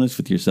being honest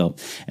with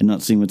yourself and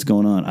not seeing what's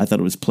going on. I thought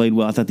it was played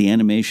well. I thought the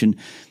animation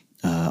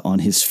on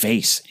his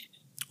face.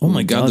 Oh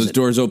my God, those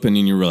doors open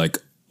and you were like,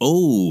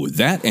 oh,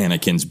 that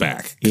Anakin's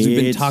back. Because we've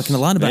been talking a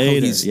lot about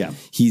how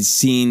he's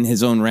seen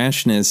his own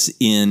rashness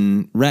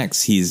in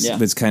Rex.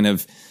 Was kind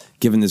of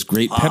given this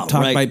great pep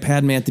talk by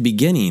Padme at the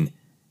beginning.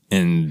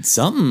 And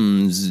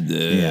something's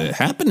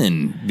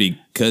happening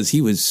because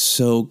he was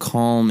so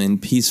calm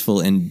and peaceful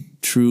and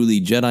truly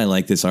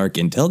Jedi-like this arc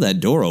until that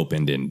door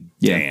opened, and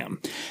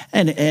damn.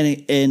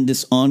 And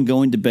this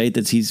ongoing debate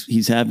that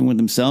he's having with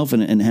himself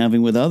and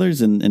having with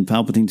others, and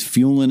Palpatine's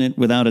fueling it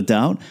without a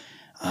doubt.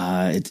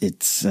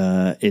 It's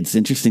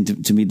interesting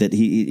to me that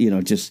he, you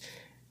know, just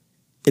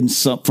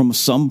from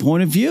some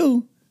point of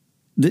view,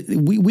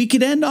 we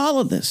could end all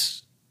of this.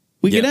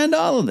 We could end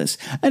all of this.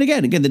 And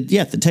again,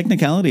 the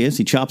technicality is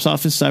he chops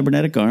off his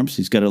cybernetic arms.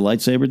 He's got a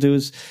lightsaber to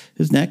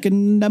his neck,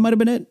 and that might have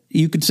been it.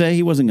 You could say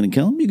he wasn't going to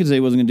kill him. You could say he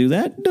wasn't going to do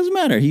that. It doesn't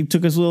matter. He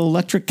took his little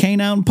electric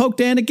cane out and poked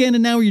Anakin,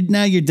 and now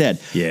you're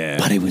dead. Yeah.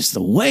 But it was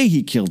the way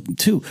he killed him,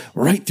 too.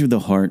 Right through the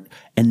heart,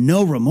 and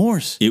no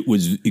remorse. It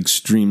was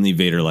extremely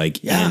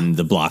Vader-like in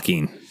the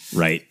blocking,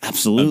 right?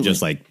 Absolutely. Of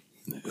just like,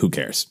 who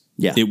cares?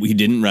 Yeah. He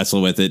didn't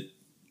wrestle with it.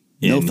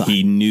 And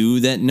he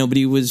knew that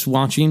nobody was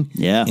watching.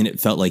 Yeah. And it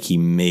felt like he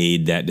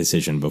made that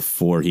decision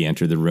before he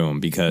entered the room,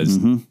 because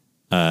he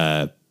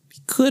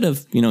could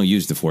have,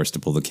 used the Force to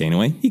pull the cane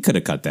away. He could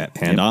have cut that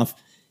hand off.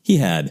 He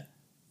had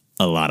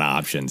a lot of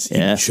options.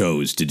 He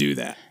chose to do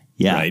that.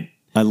 Yeah. Right?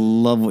 I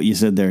love what you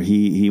said there.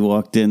 He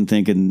walked in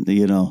thinking,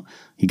 he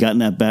got in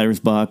that batter's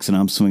box and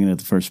I'm swinging at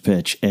the first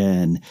pitch.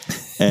 And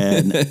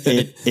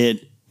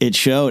it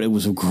showed. It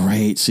was a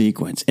great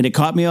sequence. And it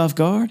caught me off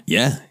guard.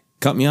 Yeah.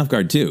 Caught me off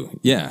guard, too.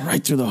 Yeah.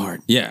 Right through the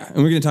heart. Yeah. And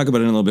we're going to talk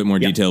about it in a little bit more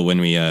detail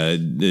when we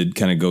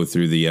kind of go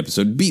through the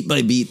episode beat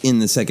by beat in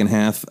the second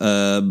half.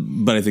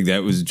 But I think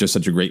that was just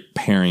such a great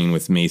pairing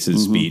with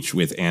Mace's speech,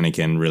 with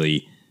Anakin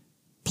really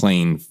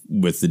playing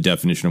with the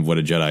definition of what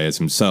a Jedi is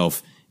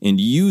himself, and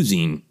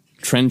using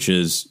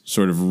Trench's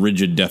sort of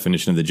rigid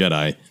definition of the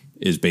Jedi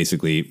is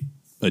basically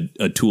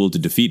a tool to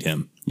defeat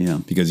him. Yeah.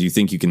 Because you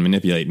think you can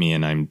manipulate me,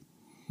 and I'm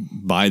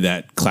by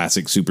that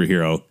classic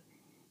superhero.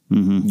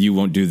 You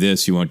won't do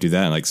this, you won't do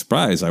that. Like,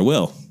 surprise, I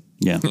will.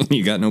 Yeah.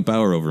 You got no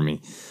power over me.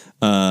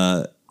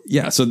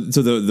 Yeah, so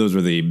those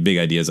were the big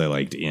ideas I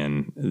liked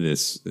in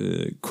this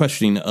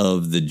questioning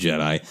of the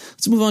Jedi.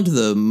 Let's move on to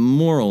the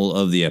moral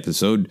of the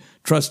episode.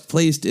 Trust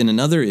placed in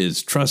another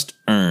is trust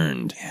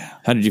earned. Yeah.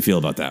 How did you feel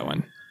about that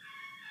one?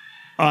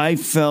 I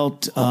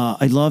felt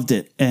I loved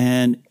it,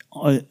 and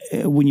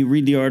when you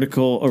read the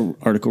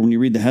when you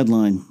read the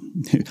headline,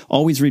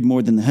 always read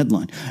more than the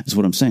headline. Is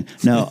what I'm saying.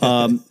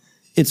 Now,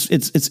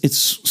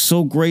 it's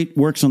so great,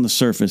 works on the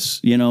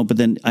surface, but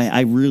then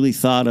I really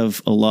thought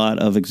of a lot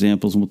of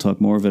examples, and we'll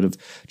talk more of it, of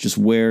just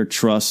where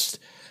trust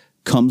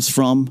comes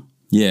from.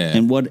 Yeah.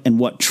 And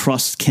what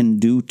trust can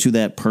do to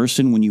that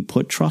person when you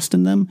put trust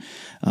in them,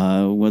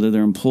 whether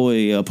they're an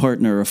employee, a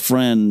partner, a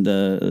friend,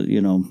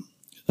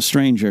 a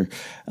stranger,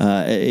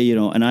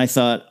 and I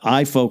thought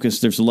I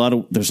focused, there's a lot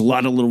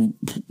of little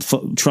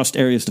trust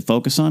areas to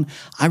focus on.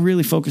 I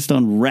really focused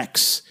on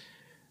Rex.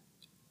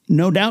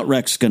 No doubt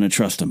Rex is going to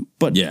trust him,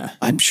 but yeah,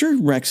 I'm sure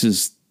Rex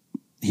is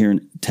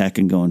hearing tech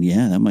and going,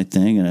 yeah, that might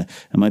thing, and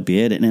that might be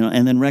it.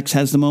 And then Rex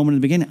has the moment at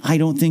the beginning, I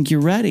don't think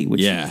you're ready,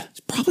 which is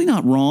probably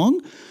not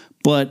wrong,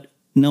 but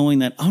knowing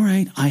that, all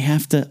right, I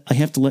have to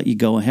let you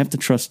go. I have to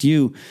trust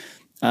you.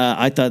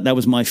 I thought that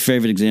was my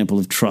favorite example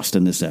of trust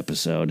in this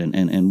episode,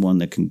 and one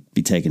that can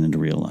be taken into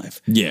real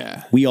life.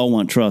 Yeah. We all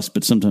want trust,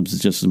 but sometimes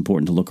it's just as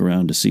important to look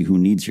around to see who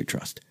needs your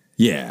trust.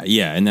 Yeah.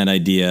 And that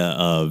idea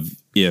of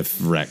if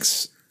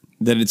Rex,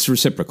 that it's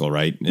reciprocal,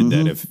 right? Mm-hmm.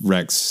 That if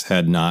Rex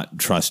had not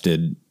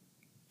trusted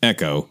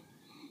Echo,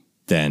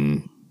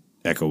 then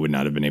Echo would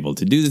not have been able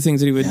to do the things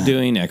that he was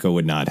doing. Echo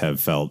would not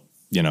have felt,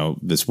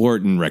 the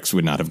support, and Rex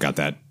would not have got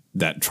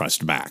that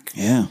trust back.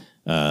 Yeah.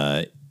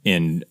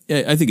 And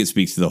I think it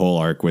speaks to the whole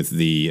arc with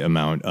the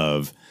amount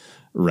of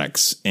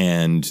Rex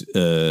and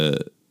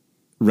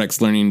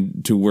Rex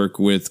learning to work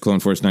with Clone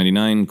Force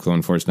 99,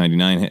 Clone Force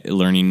 99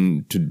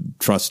 learning to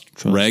trust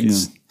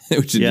Regs,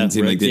 which it didn't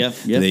seem like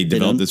they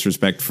developed this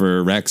respect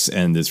for Rex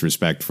and this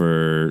respect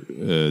for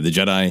the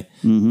Jedi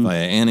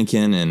via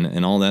Anakin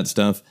and all that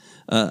stuff.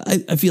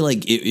 I feel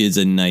like it is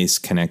a nice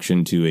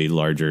connection to a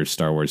larger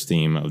Star Wars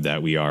theme of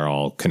that we are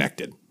all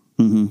connected.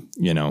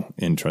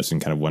 And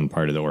trusting kind of one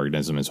part of the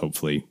organism is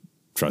hopefully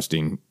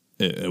trusting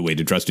a way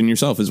to trust in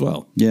yourself as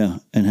well. Yeah,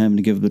 and having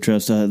to give the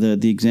trust.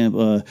 The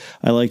example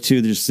I like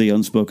too, just the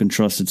unspoken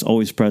trust that's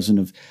always present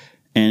of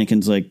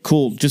Anakin's like,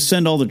 cool, just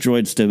send all the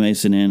droids to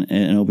Mason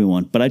and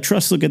Obi-Wan, but I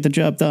trust they'll get the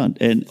job done.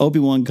 And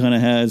Obi-Wan kind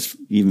of has,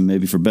 even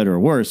maybe for better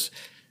or worse,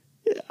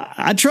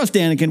 I trust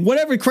Anakin.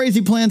 Whatever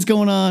crazy plan's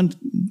going on,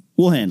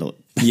 we'll handle it.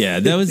 Yeah,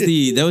 that was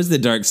the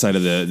dark side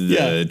of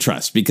the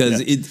trust, because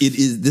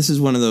this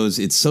is one of those,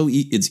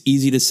 it's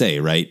easy to say,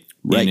 right?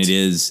 And it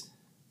is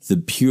the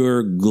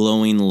pure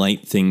glowing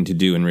light thing to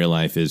do in real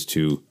life is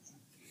to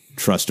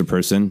trust a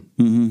person.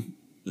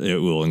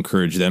 It will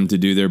encourage them to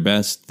do their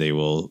best. They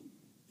will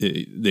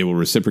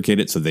reciprocate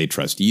it, so they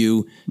trust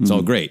you. It's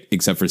all great,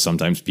 except for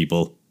sometimes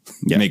people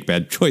make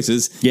bad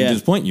choices and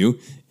disappoint you,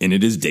 and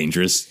it is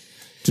dangerous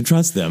to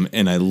trust them.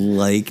 And I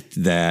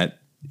liked that.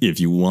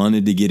 If you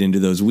wanted to get into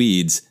those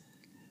weeds,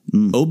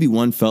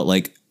 Obi-Wan felt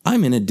like,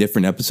 I'm in a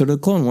different episode of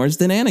Clone Wars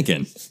than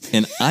Anakin,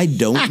 and I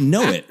don't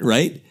know it,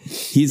 right?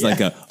 He's like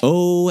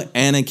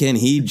Anakin,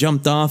 he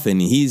jumped off and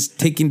he's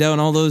taking down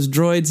all those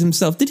droids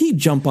himself. Did he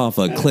jump off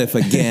a cliff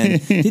again?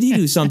 Did he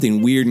do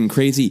something weird and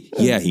crazy?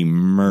 Yeah, he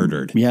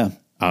murdered. Yeah.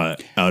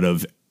 Out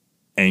of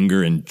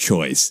anger and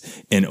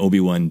choice. And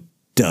Obi-Wan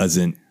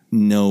doesn't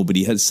know, but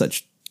he has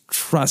such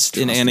trust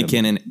in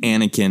Anakin, and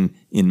Anakin,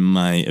 in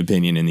my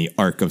opinion, in the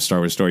arc of Star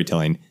Wars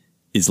storytelling,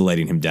 is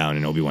letting him down,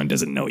 and Obi-Wan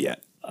doesn't know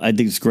yet. I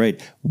think it's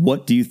great.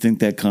 What do you think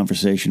that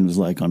conversation was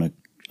like on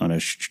a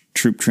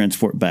troop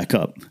transport back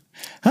up?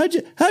 How'd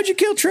you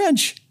kill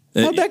Trench?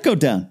 How'd that go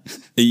down?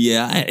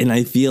 Yeah, and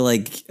I feel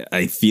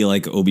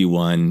like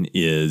Obi-Wan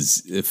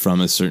is,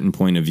 from a certain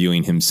point of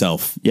viewing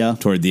himself,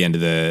 toward the end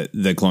of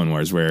the Clone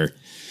Wars, where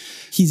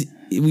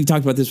we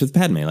talked about this with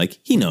Padme, like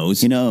he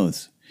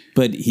knows.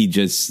 But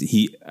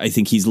I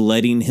think he's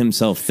letting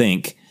himself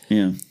think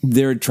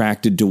they're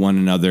attracted to one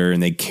another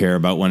and they care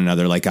about one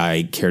another like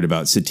I cared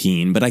about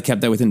Satine, but I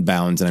kept that within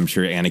bounds, and I'm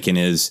sure Anakin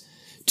is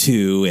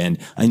too. And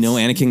I know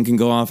Anakin can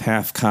go off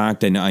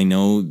half-cocked, and I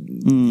know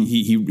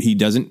he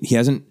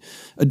hasn't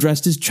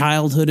addressed his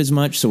childhood as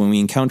much, so when we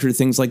encounter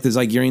things like the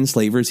Zygerian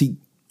slavers, he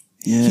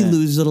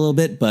loses it a little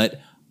bit, but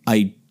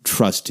I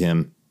trust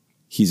him.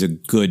 He's a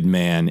good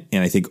man,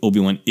 and I think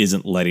Obi-Wan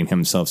isn't letting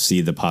himself see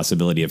the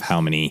possibility of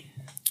how many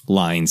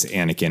lines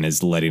Anakin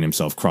is letting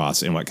himself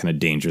cross and what kind of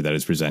danger that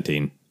is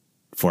presenting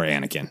for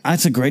Anakin.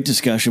 That's a great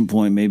discussion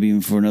point, maybe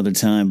even for another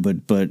time,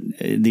 but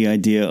the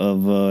idea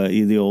of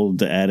the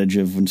old adage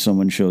of when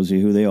someone shows you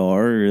who they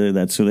are,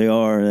 that's who they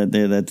are,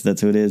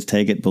 that's who it is,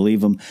 take it,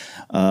 believe them.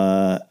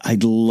 I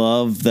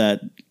love that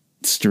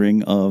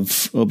string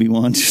of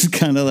Obi-Wan just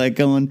kind of like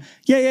going,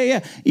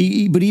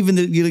 but even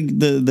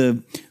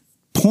the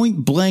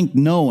point blank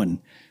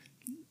knowing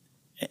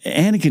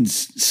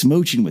Anakin's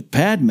smooching with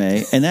Padme,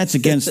 and that's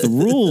against the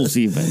rules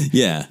even.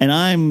 Yeah. And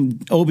I'm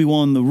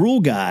Obi-Wan, the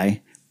rule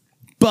guy,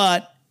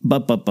 but.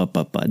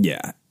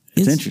 Yeah.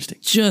 It's interesting.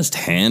 Just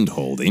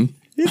hand-holding.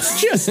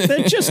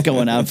 They're just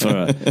going out for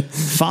a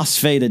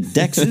phosphated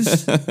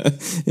Dex's.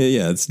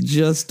 Yeah, it's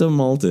just a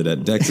malted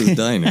at Dex's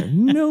Diner.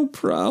 No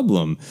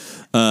problem.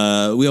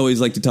 We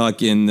always like to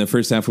talk in the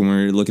first half when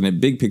we're looking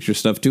at big picture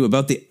stuff too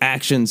about the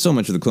action. So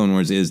much of the Clone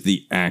Wars is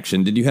the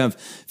action. Did you have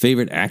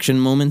favorite action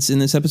moments in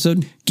this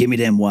episode? Give me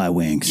them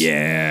Y-Wings.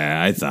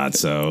 Yeah, I thought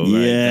so.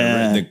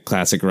 Yeah. Right? The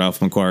classic Ralph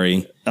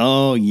McQuarrie.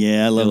 Oh,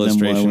 yeah, I love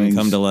illustration them Y-Wings.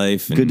 come to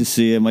life. Good to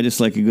see him. I just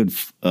like a good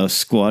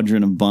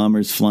squadron of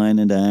bombers flying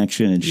into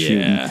action and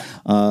shooting.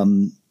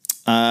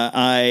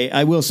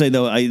 I will say,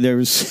 though,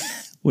 there's...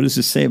 What does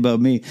this say about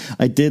me?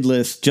 I did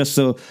list, just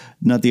so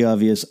not the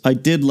obvious, I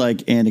did like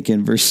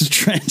Anakin versus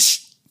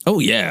Trench. Oh,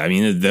 yeah. I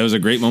mean, that was a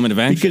great moment of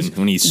action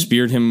when he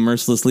speared him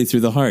mercilessly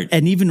through the heart.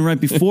 And even right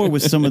before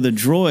with some of the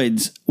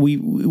droids,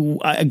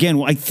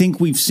 I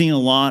think we've seen a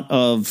lot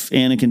of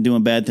Anakin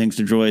doing bad things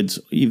to droids,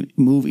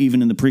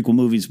 even in the prequel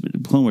movies,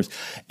 Clone Wars.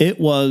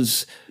 It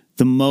was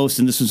the most,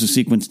 and this was a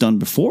sequence done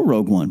before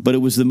Rogue One, but it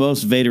was the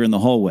most Vader in the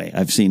hallway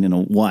I've seen in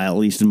a while, at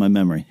least in my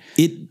memory.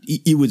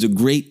 It was a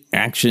great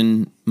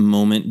action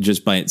moment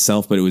just by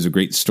itself, but it was a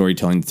great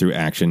storytelling through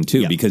action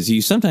too, because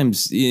you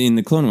sometimes in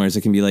the Clone Wars,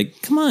 it can be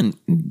like, come on,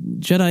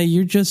 Jedi,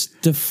 you're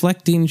just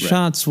deflecting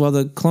shots while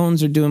the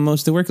clones are doing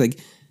most of the work. Like,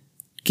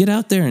 get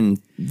out there and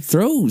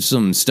throw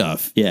some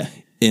stuff. Yeah.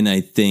 And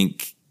I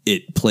think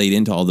it played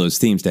into all those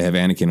themes to have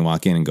Anakin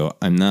walk in and go,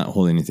 I'm not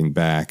holding anything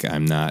back.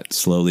 I'm not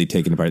slowly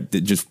taking apart.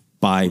 Just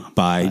bye.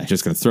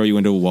 Just going to throw you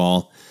into a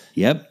wall.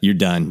 Yep. You're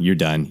done.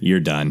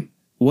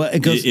 Well,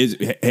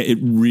 it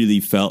really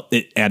felt,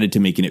 it added to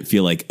making it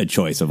feel like a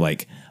choice of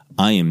like,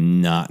 I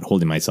am not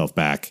holding myself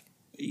back.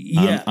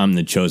 Yeah. I'm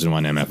the chosen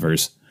one,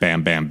 MFers.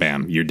 Bam, bam,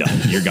 bam. You're done.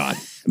 You're gone.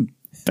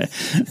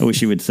 I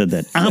wish you would have said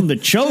that. I'm the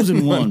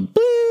chosen one.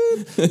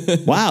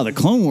 Wow, the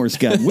Clone Wars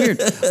got weird.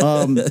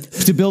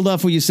 To build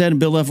off what you said and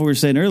build off what we were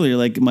saying earlier,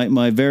 like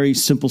my very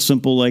simple,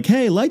 like,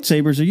 hey,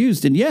 lightsabers are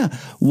used. And yeah,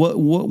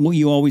 what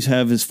you always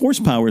have is force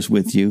powers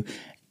with you.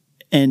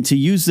 And to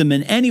use them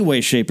in any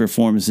way, shape, or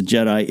form as a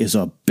Jedi is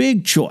a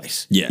big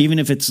choice. Yeah. Even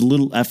if it's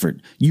little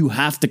effort. You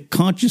have to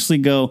consciously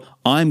go,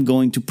 I'm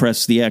going to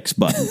press the X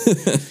button.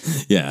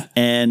 Yeah.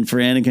 And for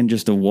Anakin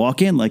just to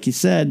walk in, like you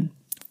said,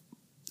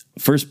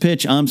 first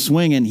pitch, I'm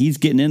swinging. He's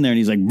getting in there, and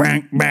he's like,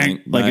 bang,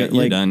 bang.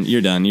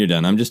 You're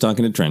done. I'm just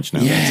just Trench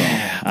now.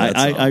 Yeah.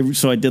 That's all.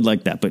 So I did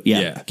like that. But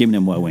yeah. Giving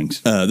him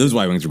Y-Wings. Those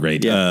Y-Wings were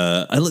great.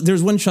 Yeah.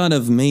 There's one shot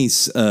of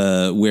Mace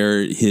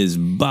where his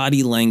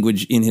body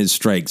language in his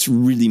strikes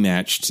really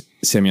matched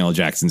Samuel L.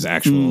 Jackson's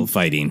actual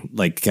fighting,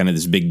 like kind of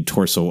this big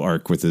torso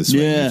arc with his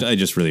swing. Yeah. I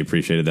just really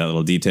appreciated that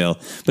little detail.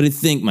 But I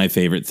think my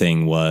favorite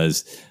thing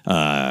was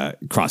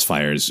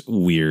Crossfire's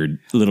weird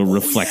little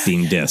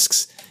reflecting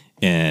discs.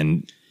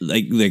 And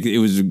like it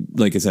was,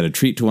 like I said, a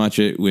treat to watch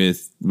it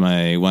with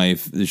my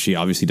wife. She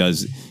obviously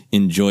does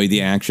enjoy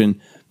the action,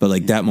 but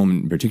like that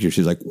moment in particular, she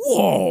was like,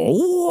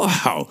 whoa,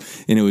 wow.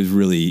 And it was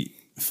really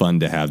fun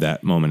to have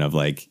that moment of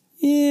like,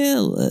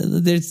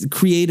 there's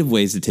creative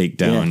ways to take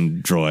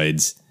down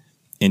droids.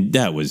 And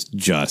that was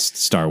just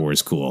Star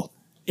Wars cool.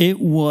 It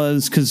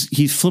was because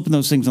he's flipping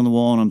those things on the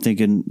wall, and I'm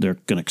thinking they're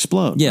going to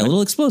explode. Yeah, right?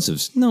 Little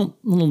explosives. Then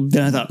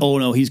I thought, oh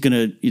no, it's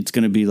going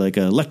to be like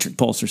an electric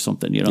pulse or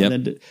something, you know. Yep.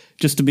 Then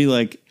just to be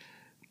like,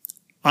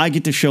 I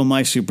get to show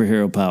my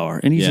superhero power,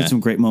 and he's had some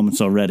great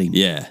moments already.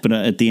 Yeah, but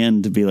at the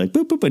end to be like,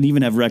 boop boop, and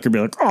even have Wrecker be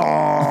like,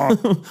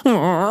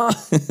 oh,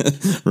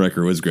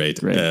 Wrecker was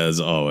great as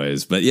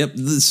always. But yep,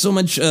 so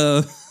much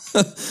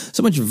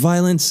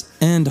violence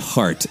and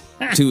heart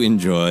to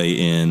enjoy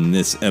in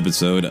this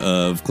episode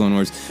of Clone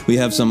Wars. We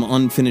have some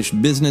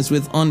unfinished business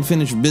with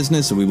unfinished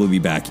business, so we will be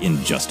back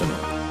in just a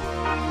moment.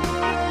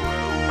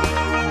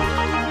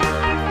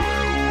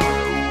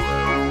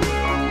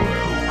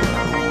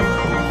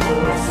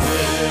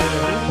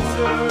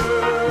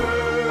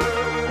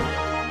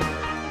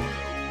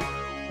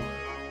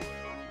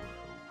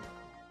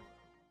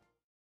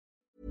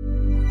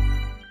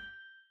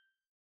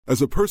 As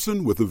a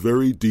person with a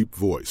very deep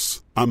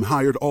voice, I'm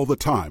hired all the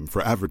time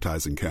for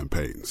advertising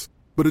campaigns.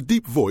 But a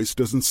deep voice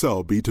doesn't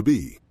sell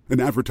B2B,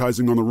 and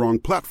advertising on the wrong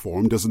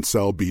platform doesn't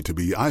sell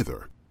B2B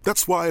either.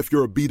 That's why if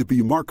you're a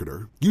B2B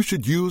marketer, you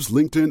should use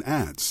LinkedIn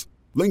ads.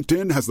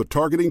 LinkedIn has the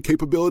targeting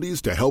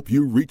capabilities to help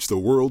you reach the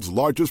world's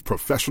largest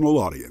professional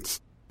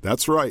audience.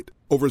 That's right,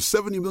 over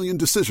 70 million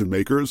decision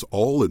makers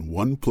all in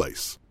one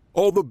place.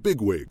 All the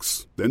big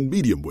wigs, then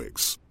medium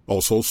wigs,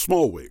 also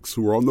small wigs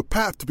who are on the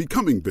path to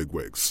becoming big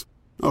wigs.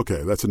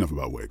 Okay, that's enough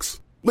about wigs.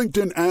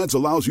 LinkedIn ads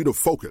allows you to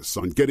focus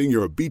on getting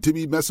your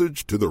B2B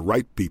message to the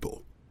right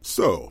people.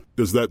 So,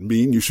 does that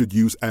mean you should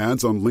use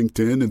ads on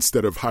LinkedIn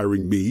instead of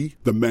hiring me,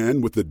 the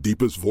man with the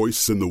deepest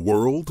voice in the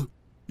world?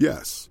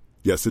 Yes.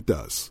 Yes, it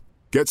does.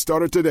 Get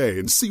started today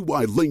and see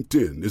why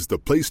LinkedIn is the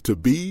place to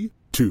be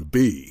to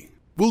be.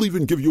 We'll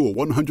even give you a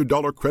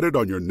 $100 credit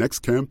on your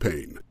next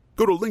campaign.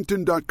 Go to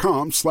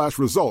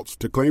linkedin.com/results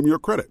to claim your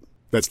credit.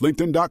 That's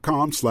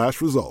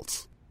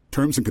linkedin.com/results.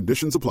 Terms and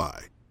conditions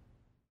apply.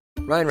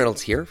 Ryan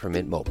Reynolds here from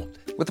Mint Mobile.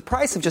 With the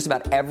price of just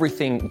about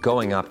everything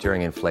going up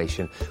during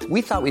inflation,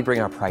 we thought we'd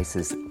bring our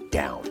prices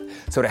down.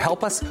 So to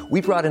help us,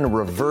 we brought in a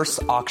reverse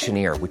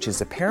auctioneer, which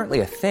is apparently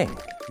a thing.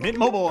 Mint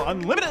Mobile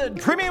Unlimited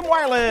Premium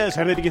Wireless.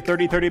 How to get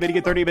 30, 30, bit to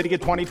get 30, bit to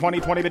get 20,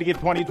 20, 20, bit to get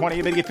 20,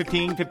 20, bit to get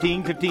 15,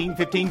 15, 15,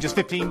 15, just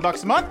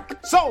 $15 a month?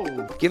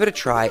 Sold! Give it a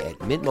try at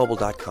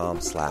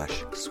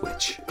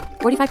mintmobile.com/switch.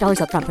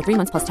 $45 up front for 3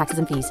 months plus taxes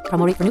and fees.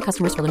 Promo rate for new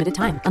customers for limited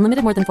time.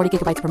 Unlimited more than 40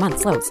 gigabytes per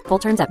month. Slows full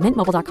terms at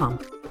mintmobile.com.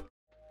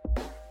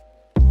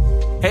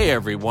 Hey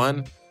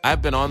everyone,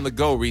 I've been on the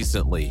go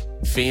recently.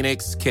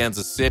 Phoenix,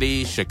 Kansas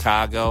City,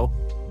 Chicago.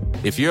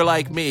 If you're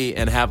like me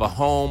and have a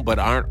home but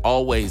aren't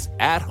always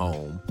at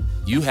home,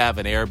 you have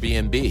an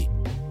Airbnb.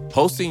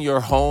 Hosting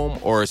your home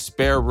or a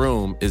spare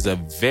room is a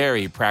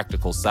very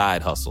practical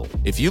side hustle.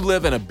 If you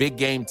live in a big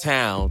game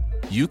town,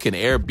 you can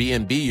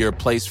Airbnb your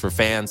place for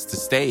fans to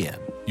stay in.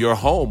 Your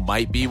home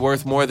might be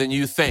worth more than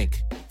you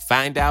think.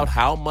 Find out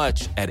how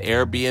much at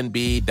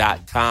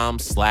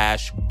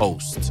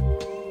airbnb.com/host.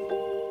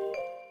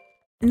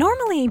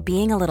 Normally,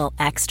 being a little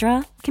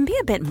extra can be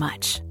a bit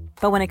much.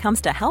 But when it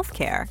comes to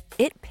healthcare,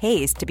 it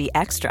pays to be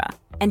extra.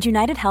 And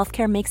United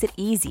Healthcare makes it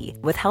easy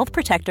with Health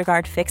Protector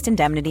Guard fixed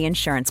indemnity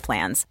insurance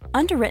plans.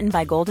 Underwritten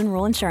by Golden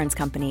Rule Insurance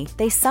Company,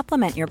 they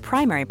supplement your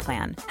primary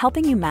plan,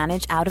 helping you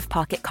manage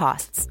out-of-pocket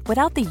costs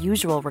without the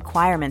usual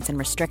requirements and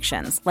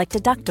restrictions like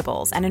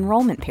deductibles and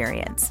enrollment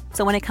periods.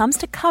 So when it comes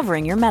to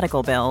covering your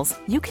medical bills,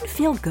 you can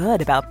feel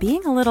good about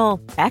being a little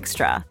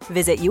extra.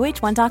 Visit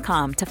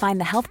uh1.com to find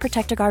the Health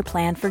Protector Guard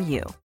plan for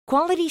you.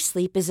 Quality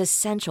sleep is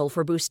essential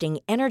for boosting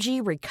energy,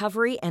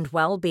 recovery, and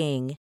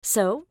well-being.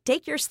 So,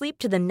 take your sleep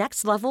to the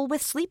next level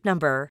with Sleep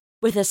Number.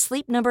 With a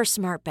Sleep Number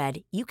smart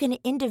bed, you can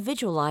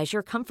individualize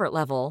your comfort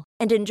level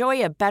and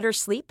enjoy a better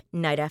sleep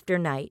night after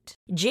night.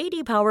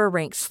 J.D. Power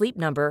ranks Sleep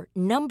Number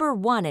number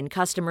 1 in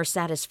customer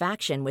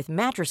satisfaction with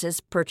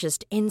mattresses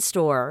purchased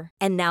in-store.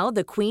 And now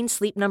the Queen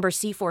Sleep Number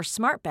C4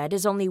 smart bed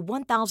is only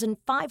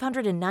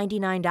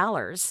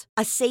 $1,599,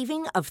 a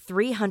saving of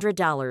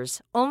 $300,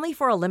 only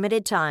for a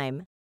limited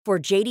time. For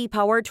J.D.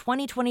 Power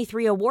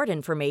 2023 award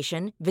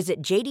information,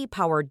 visit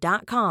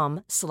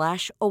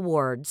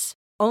jdpower.com/awards.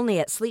 Only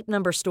at Sleep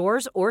Number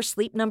stores or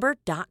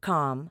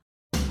sleepnumber.com.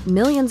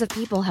 Millions of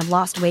people have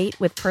lost weight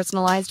with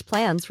personalized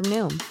plans from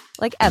Noom.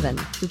 Like Evan,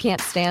 who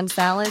can't stand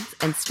salads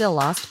and still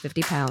lost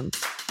 50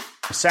 pounds.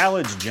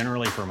 Salads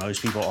generally for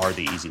most people are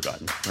the easy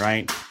button,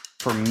 right?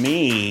 For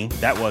me,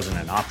 that wasn't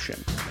an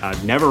option.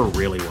 I never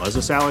really was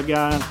a salad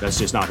guy. That's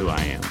just not who I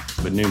am.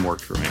 But Noom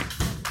worked for me.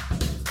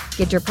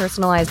 Get your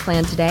personalized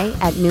plan today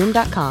at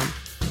Noom.com.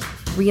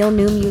 Real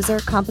Noom user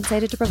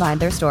compensated to provide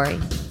their story.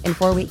 In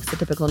 4 weeks, the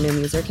typical Noom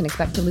user can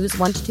expect to lose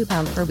 1 to 2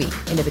 pounds per week.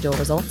 Individual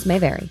results may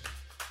vary.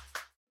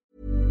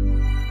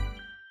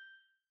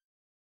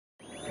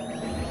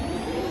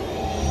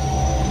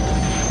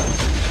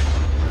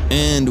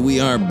 And we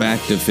are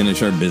back to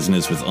finish our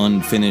business with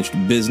unfinished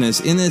business.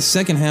 In this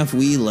second half,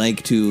 we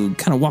like to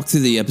kind of walk through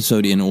the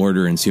episode in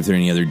order and see if there are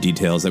any other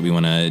details that we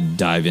want to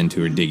dive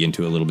into or dig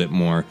into a little bit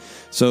more.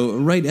 So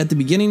right at the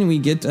beginning, we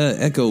get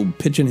Echo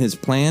pitching his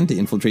plan to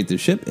infiltrate the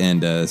ship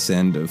and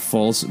send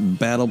false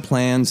battle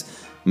plans.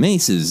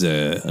 Mace is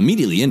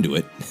immediately into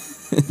it.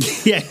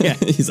 Yeah.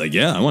 He's like,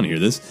 yeah, I want to hear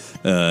this.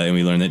 And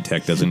we learn that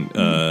Tech doesn't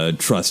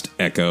trust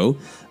Echo.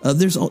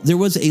 There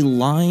was a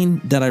line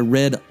that I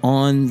read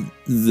on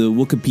the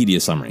Wikipedia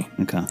summary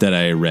that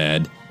I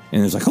read,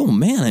 and it was like, oh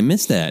man, I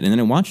missed that. And then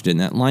I watched it, and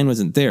that line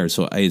wasn't there.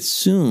 So I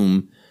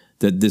assume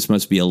that this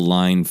must be a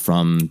line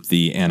from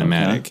the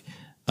animatic.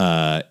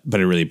 But I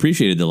really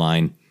appreciated the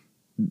line.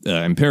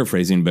 I'm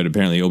paraphrasing, but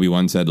apparently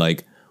Obi-Wan said,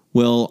 like,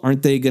 well,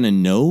 aren't they going to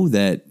know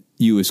that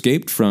you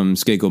escaped from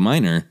Skako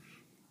Minor?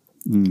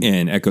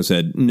 And Echo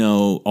said,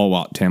 no, all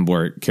Wat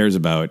Tambor cares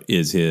about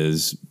is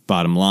his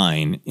bottom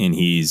line, and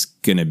he's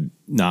going to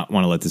not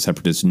want to let the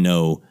Separatists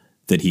know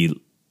that he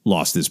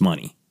lost his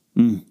money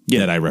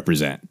that I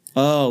represent.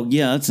 Oh,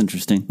 yeah, that's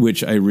interesting.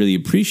 Which I really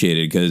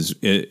appreciated, because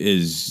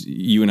as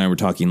you and I were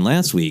talking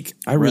last week,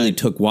 I really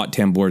took Wat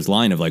Tambor's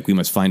line of, like, we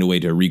must find a way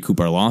to recoup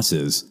our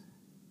losses,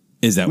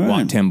 is that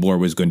Wat Tambor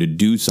was going to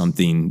do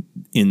something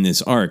in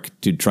this arc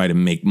to try to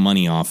make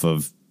money off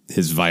of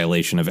his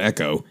violation of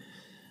Echo.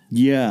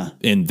 Yeah.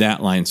 And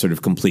that line sort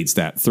of completes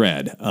that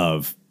thread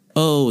of,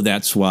 oh,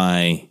 that's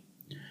why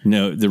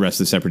the rest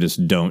of the Separatists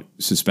don't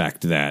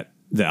suspect that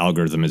the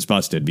algorithm is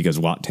busted, because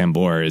Wat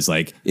Tambor is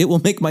like, it will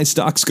make my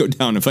stocks go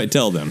down if I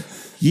tell them.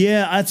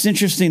 Yeah, that's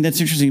interesting.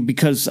 That's interesting,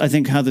 because I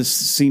think how this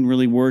scene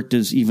really worked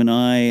is even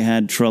I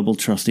had trouble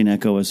trusting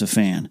Echo as a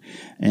fan.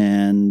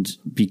 And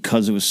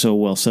because it was so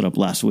well set up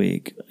last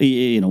week,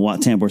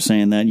 Wat Tambor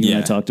saying that, you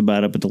and I talked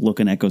about it, but the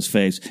look in Echo's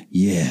face,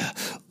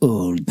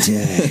 oh,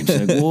 damn. It's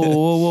like,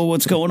 whoa,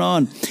 what's going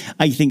on?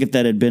 I think if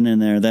that had been in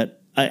there,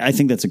 I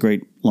think that's a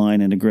great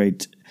line and a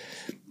great,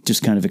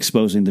 just kind of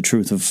exposing the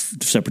truth of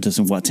Separatists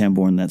and Wat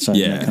Tambor in that side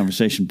of that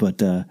conversation.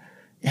 But,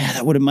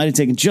 that might have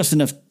taken just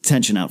enough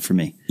tension out for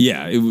me.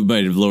 Yeah, it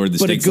might have lowered the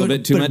stakes a little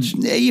bit too much.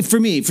 For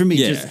me,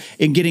 just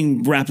in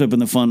getting wrapped up in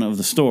the fun of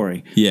the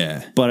story.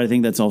 Yeah. But I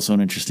think that's also an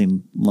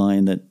interesting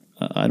line that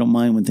I don't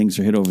mind when things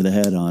are hit over the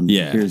head on.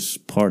 Yeah. Here's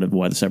part of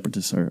why the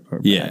Separatists are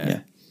bad.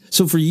 Yeah.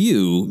 So for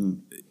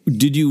you,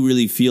 Did you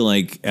really feel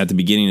like at the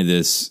beginning of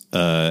this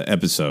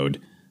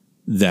episode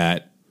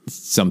that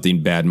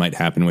something bad might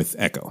happen with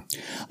Echo?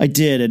 I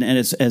did, and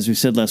it's, as we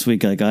said last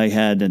week, like I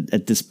had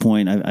at this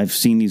point, I've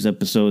seen these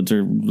episodes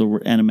or the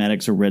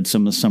animatics or read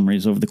some of the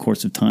summaries over the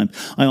course of time.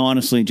 I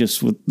honestly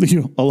just, with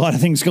a lot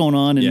of things going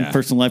on in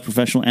personal life,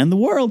 professional, and the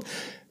world,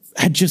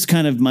 had just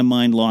kind of my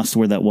mind lost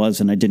where that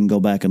was, and I didn't go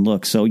back and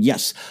look. So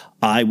yes,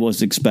 I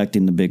was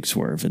expecting the big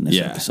swerve in this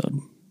episode.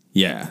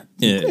 Yeah.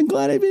 I'm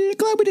glad we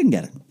didn't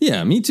get it.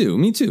 Yeah, me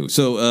too.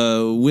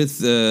 So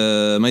with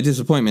my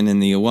disappointment in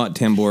the Wat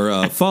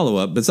Tambor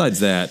follow-up, besides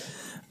that,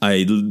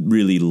 I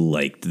really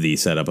liked the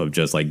setup of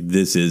just like,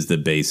 this is the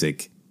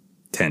basic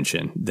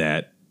tension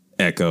that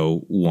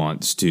Echo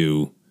wants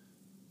to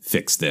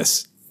fix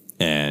this.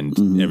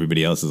 And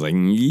everybody else is like,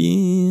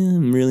 yeah,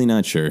 I'm really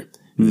not sure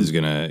this is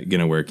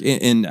gonna work.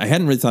 And I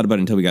hadn't really thought about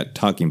it until we got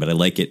talking, but I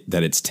like it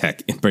that it's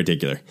Tech in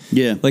particular.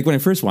 Yeah. Like when I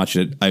first watched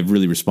it, I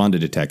really responded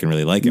to Tech and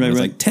really like him. I was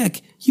like,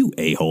 Tech, you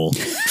a-hole.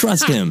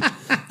 Trust him.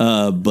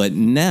 But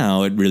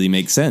now it really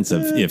makes sense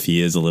of if he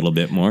is a little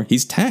bit more.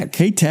 He's Tech.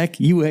 Hey, Tech,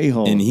 you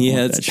a-hole. And he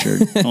has that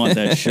shirt. I want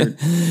that shirt.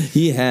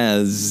 He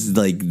has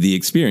like the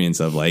experience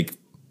of like,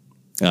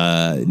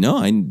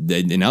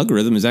 an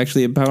algorithm is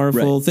actually a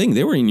powerful thing.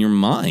 They were in your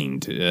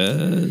mind.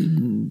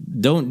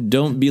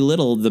 Don't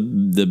belittle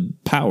the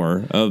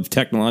power of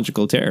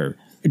technological terror.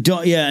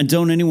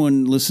 Don't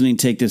anyone listening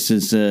take this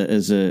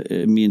as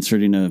me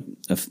inserting a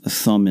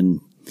thumb in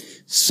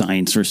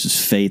science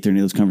versus faith or any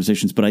of those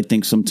conversations. But I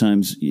think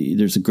sometimes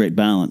there's a great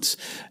balance,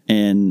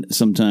 and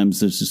sometimes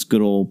there's this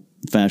good old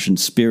fashioned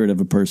spirit of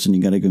a person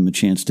you got to give them a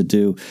chance to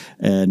do,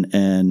 and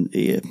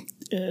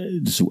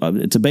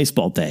it's a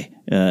baseball day.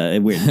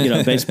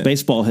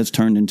 Baseball has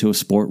turned into a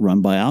sport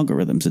run by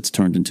algorithms. It's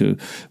turned into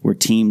where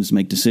teams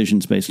make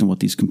decisions based on what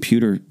these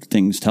computer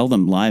things tell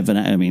them live. And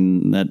I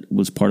mean, that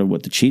was part of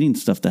what the cheating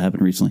stuff that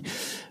happened recently.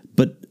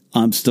 But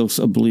I'm still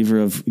a believer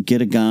of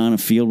get a guy on a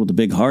field with a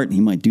big heart and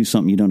he might do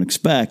something you don't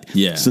expect.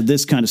 Yeah. So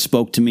this kind of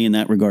spoke to me in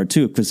that regard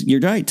too, because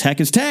you're right.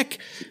 Tech is Tech.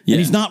 Yeah.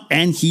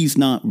 And he's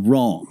not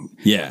wrong.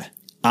 Yeah.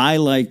 I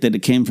like that it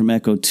came from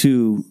Echo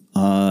 2.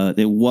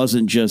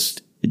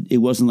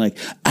 It wasn't like,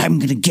 I'm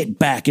going to get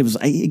back.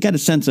 I got a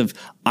sense of,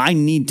 I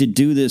need to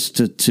do this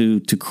to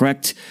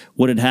correct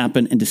what had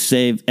happened and to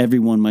save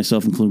everyone,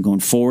 myself included, going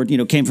forward.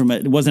 It came from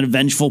it wasn't a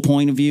vengeful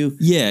point of view.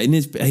 Yeah. And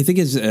I think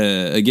it's,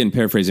 again,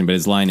 paraphrasing, but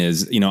his line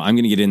is, I'm going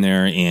to get in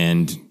there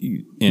and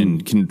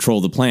control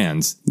the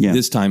plans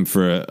this time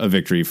for a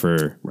victory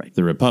for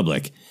the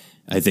Republic.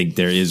 I think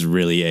there is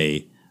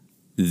really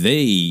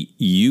they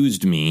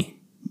used me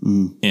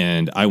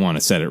and I want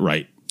to set it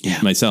right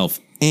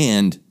myself.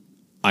 And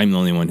I'm the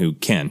only one who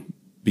can,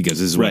 because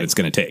this is what it's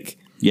going to take.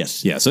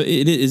 Yes. Yeah. So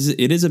it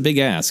is a big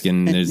ask.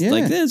 And there's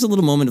there's a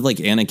little moment of like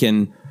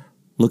Anakin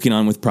looking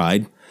on with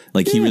pride.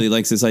 Like he really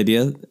likes this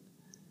idea.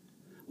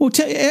 Well,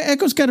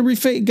 Echo's got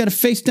to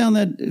face down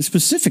that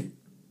specific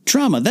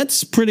trauma.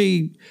 That's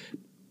pretty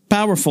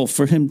powerful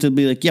for him to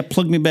be like,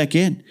 plug me back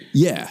in.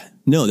 Yeah.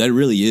 No, that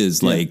really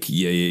is like,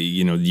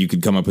 you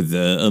could come up with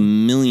a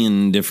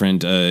million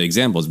different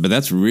examples, but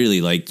that's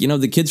really like,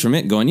 the kids from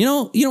it going, you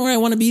know where I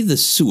want to be? The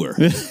sewer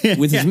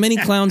with as many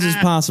clowns as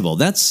possible.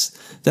 That's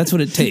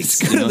what it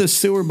takes. Let's go to the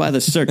sewer by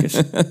the circus.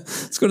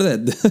 Let's go to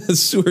that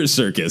sewer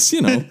circus,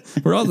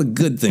 where all the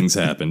good things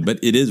happen. But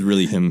it is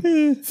really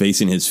him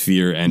facing his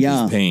fear and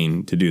his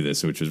pain to do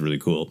this, which is really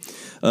cool.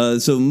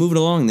 So moving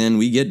along, then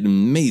we get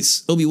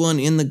Mace, Obi-Wan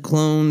and the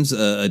clones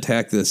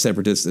attack the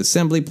Separatist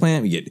assembly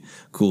plant. We get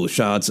cool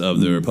shots of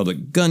the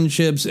Republic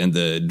gunships and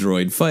the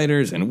droid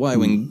fighters and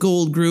Y-Wing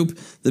Gold Group.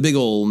 The big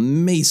old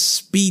Mace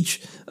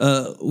speech.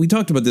 We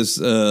talked about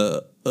this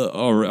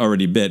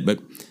already a bit, but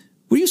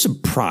were you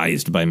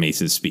surprised by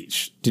Mace's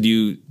speech? Did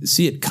you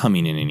see it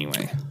coming in any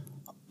way?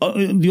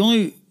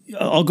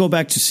 I'll go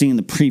back to seeing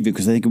the preview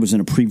because I think it was in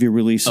a preview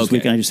release this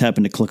week, and I just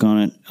happened to click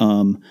on it.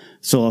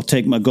 So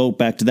I'll go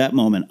back to that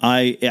moment.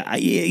 I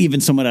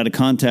even somewhat out of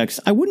context,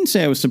 I wouldn't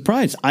say I was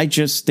surprised. I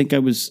just think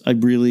I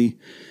really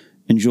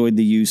enjoyed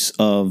the use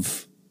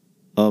of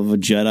a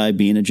Jedi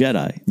being a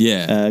Jedi.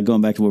 Yeah.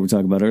 Going back to what we were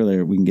talking about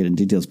earlier, we can get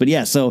into details. But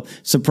yeah, so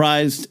not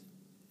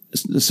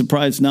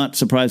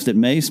surprised at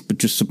Mace, but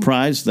just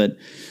surprised that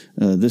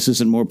this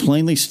isn't more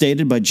plainly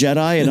stated by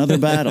Jedi in other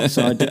battles.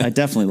 So I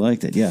definitely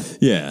liked it. Yeah.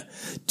 Yeah.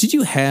 Did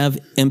you have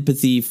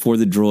empathy for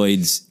the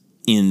droids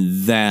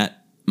in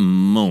that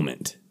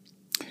moment?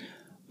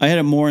 I had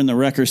it more in the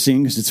Wrecker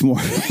scene because it's more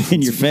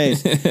in your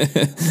face.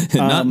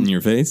 Not in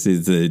your face.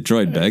 It's the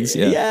droid bags.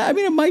 Yeah. Yeah. I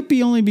mean, it might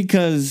be only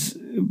because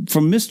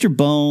from Mr.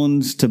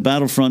 Bones to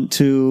Battlefront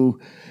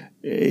 2,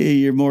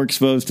 you're more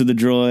exposed to the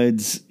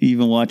droids.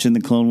 Even watching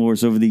the Clone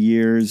Wars over the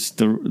years,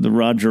 the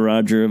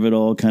Roger of it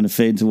all kind of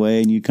fades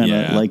away, and you kind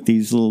of like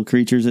these little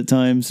creatures at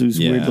times, those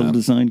weird little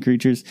design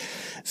creatures.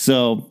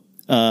 So,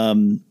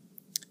 and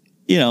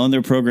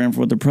they're programmed for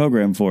what they're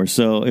programmed for.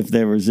 So if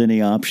there was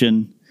any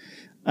option,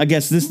 I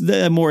guess this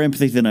more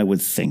empathy than I would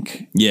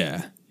think.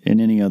 Yeah. In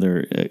any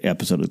other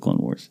episode of the Clone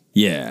Wars.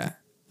 Yeah.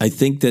 I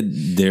think that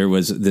there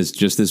was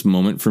this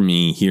moment for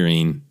me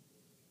hearing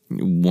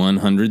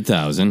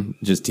 100,000.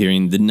 Just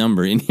hearing the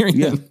number and hearing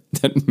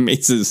that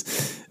Mace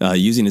is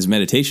using his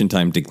meditation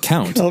time to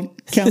count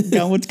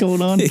down what's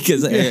going on.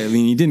 Because I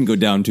mean, he didn't go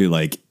down to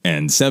like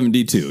and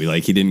 72.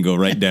 Like he didn't go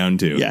right down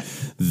to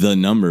the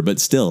number, but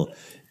still,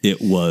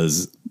 it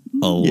was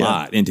a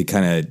lot. And to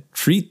kind of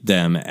treat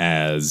them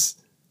as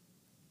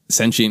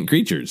sentient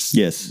creatures,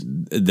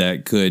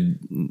 that could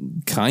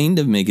kind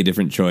of make a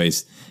different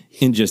choice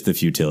in just the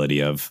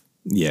futility of,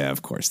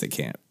 of course they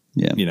can't.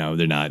 Yeah, you know,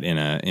 they're not in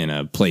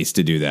a place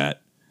to do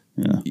that.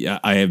 Yeah,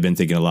 I have been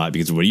thinking a lot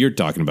because of what you're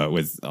talking about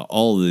with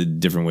all the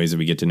different ways that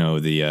we get to know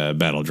the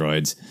battle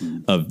droids,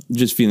 of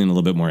just feeling a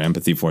little bit more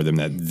empathy for them,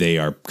 that they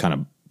are kind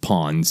of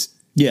pawns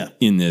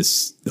in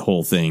this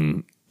whole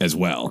thing as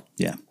well.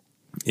 Yeah.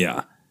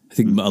 I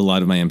think a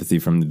lot of my empathy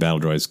from the battle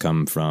droids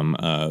come from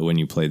when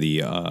you play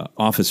the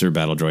officer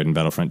battle droid in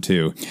Battlefront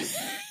 2,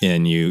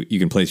 and you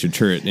can place your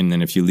turret, and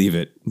then if you leave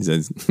it, he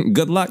says,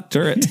 "Good luck,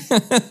 turret."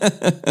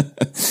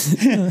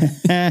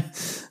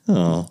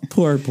 Oh,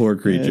 poor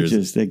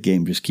creatures. That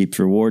game just keeps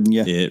rewarding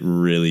you. It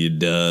really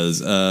does.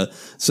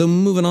 So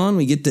moving on,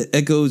 we get to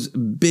Echo's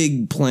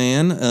big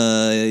plan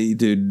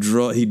to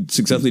draw. He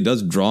successfully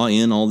does draw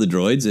in all the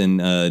droids and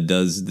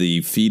does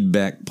the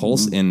feedback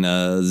pulse and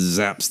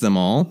zaps them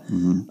all.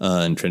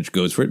 And Trench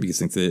goes for it because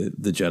he thinks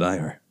the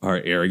Jedi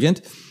are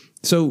arrogant.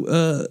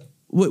 So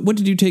what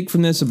did you take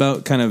from this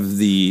about kind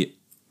of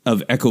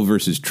Echo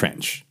versus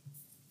Trench?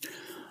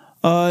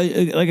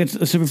 Like I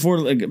said before,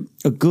 like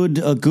a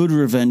good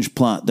revenge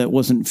plot that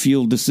wasn't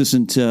fueled. This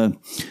isn't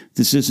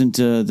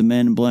the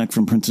Man in Black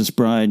from Princess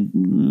Bride.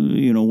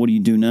 You know, what do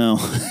you do now?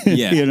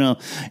 Yeah, you know,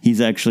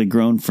 he's actually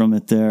grown from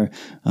it there.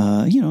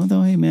 You know,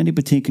 though, hey, Mandy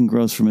Patinkin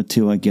grows from it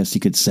too, I guess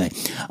you could say.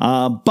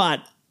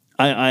 But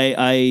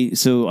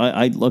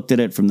I looked at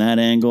it from that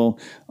angle.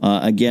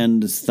 Again,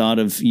 the thought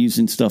of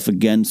using stuff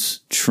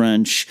against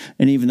Trench,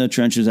 and even though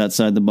Trench is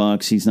outside the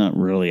box, he's not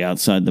really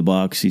outside the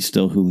box. He's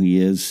still who he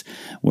is.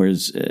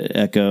 Whereas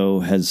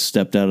Echo has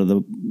stepped out of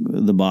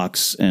the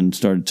box and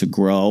started to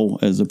grow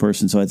as a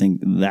person. So I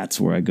think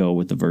that's where I go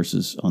with the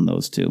verses on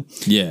those two.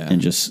 Yeah, and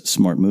just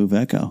smart move,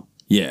 Echo.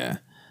 Yeah.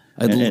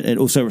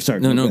 Sorry.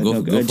 No,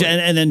 go for it.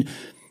 And then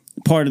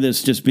part of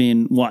this just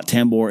being Wat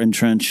Tambor and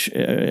Trench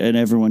and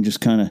everyone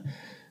just kind of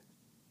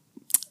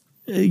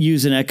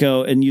using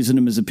Echo and using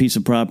him as a piece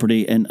of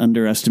property and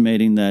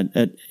underestimating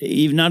that,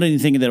 even not even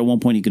thinking that at one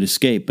point he could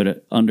escape,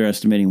 but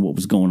underestimating what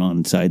was going on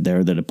inside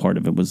there, that a part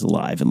of it was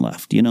alive and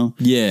left, you know?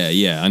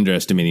 Yeah.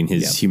 Underestimating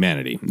his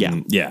humanity.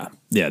 Yeah,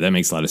 that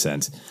makes a lot of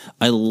sense.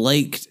 I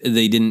liked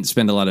they didn't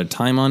spend a lot of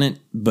time on it,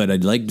 but I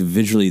liked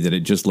visually that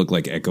it just looked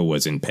like Echo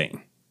was in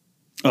pain.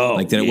 Oh,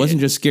 like that it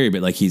wasn't just scary,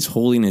 but like he's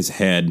holding his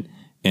head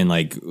and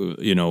like,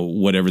 you know,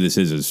 whatever this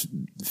is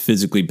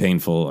physically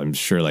painful. I'm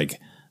sure like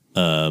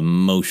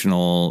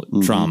emotional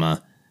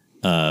trauma,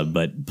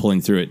 but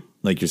pulling through it,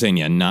 like you're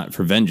saying, not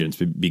for vengeance,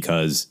 but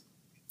because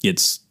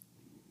it's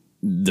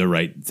the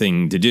right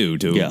thing to do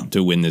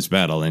to win this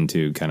battle and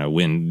to kind of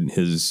win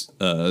his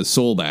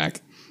soul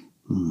back.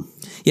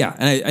 Yeah,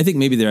 and I think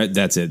maybe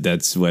that's it.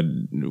 That's why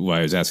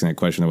I was asking that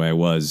question the way I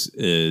was,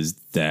 is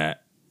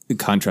that the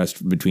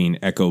contrast between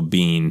Echo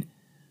being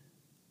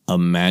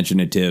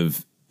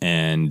imaginative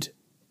and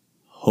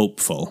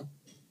hopeful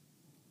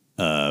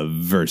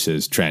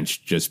versus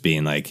Trench just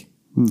being like,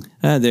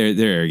 they're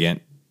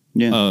arrogant.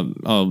 Yeah,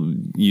 I'll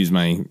use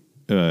my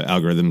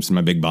algorithms and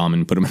my big bomb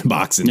and put them in a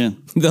box and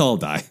they'll all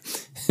die.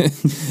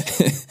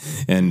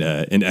 and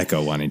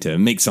Echo wanting to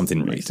make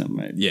something right.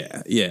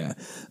 Yeah.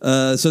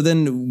 So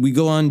then we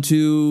go on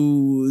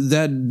to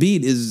that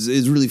beat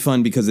is really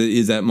fun because it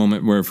is that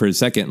moment where for a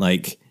second,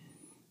 like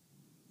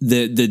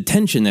the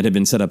tension that had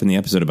been set up in the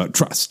episode about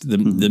trust,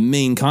 the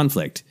main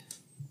conflict,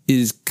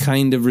 is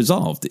kind of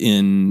resolved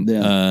in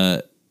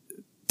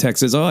Tech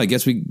says, I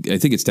think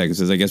it's Tech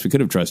says, I guess we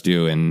could have trusted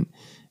you.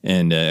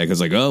 And Echo's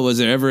like, was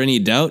there ever any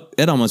doubt?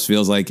 It almost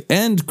feels like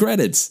end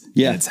credits.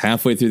 Yeah. And it's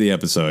halfway through the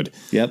episode.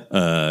 Yep.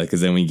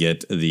 Because then we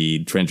get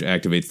the Trench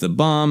activates the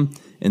bomb,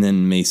 and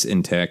then Mace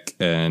and Tech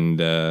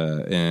and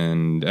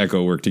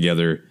Echo work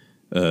together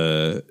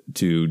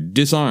to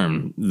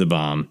disarm the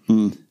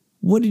bomb.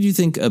 What did you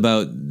think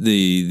about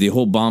the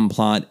whole bomb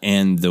plot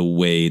and the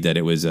way that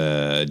it was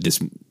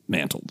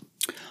dismantled?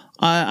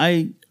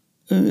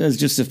 As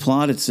just a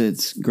plot,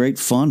 it's great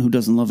fun. Who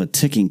doesn't love a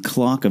ticking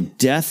clock of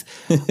death?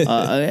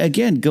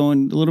 Again,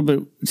 going a little bit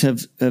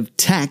of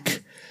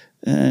Tech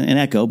and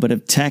Echo, but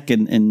of Tech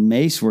and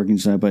Mace working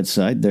side by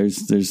side.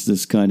 There's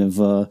this kind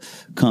of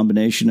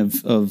combination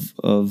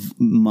of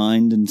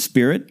mind and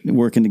spirit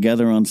working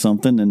together on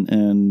something,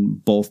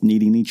 and both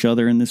needing each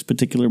other in this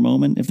particular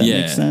moment, if that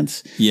makes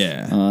sense.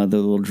 Yeah. The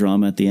little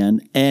drama at the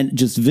end, and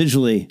just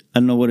visually, I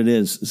don't know what it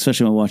is,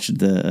 especially when I watched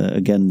it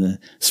again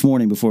this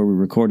morning before we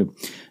recorded.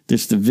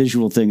 Just the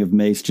visual thing of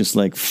Mace just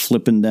like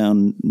flipping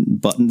down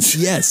buttons.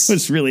 Yes.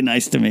 It's really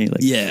nice to me.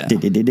 Like,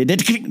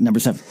 number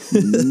 7.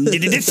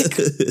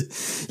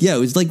 Yeah, it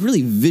was like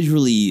really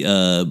visually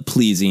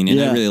pleasing.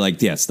 And I really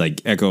liked,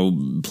 like Echo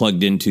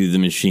plugged into the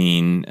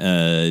machine,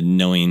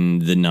 knowing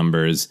the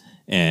numbers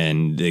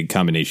and the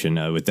combination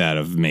with that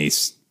of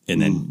Mace,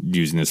 and then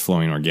using this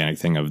flowing organic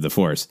thing of the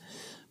Force.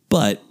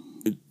 But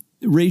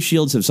ray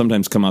shields have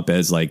sometimes come up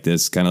as like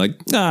this kind of like,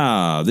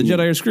 the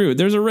Jedi are screwed.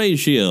 There's a ray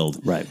shield.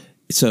 Right.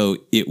 So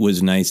it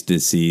was nice to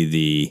see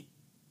the,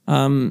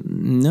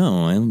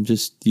 no, I'll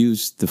just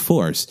use the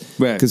Force.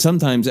 Right. Because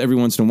sometimes, every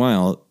once in a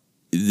while,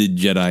 the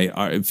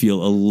Jedi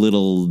feel a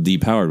little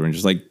depowered when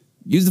just like,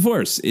 use the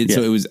Force. So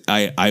it was,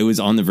 I was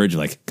on the verge of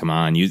like, come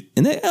on, use,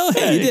 and then,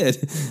 you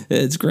did.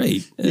 It's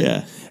great.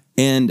 Yeah.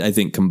 And I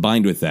think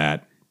combined with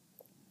that,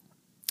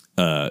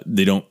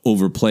 they don't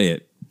overplay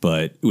it,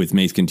 but with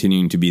Mace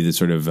continuing to be the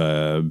sort of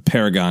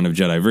paragon of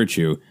Jedi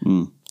virtue,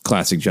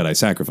 classic Jedi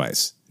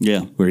sacrifice.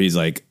 Yeah. Where he's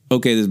like,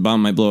 okay, this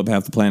bomb might blow up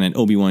half the planet.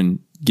 Obi-Wan,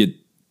 get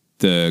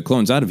the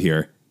clones out of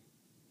here.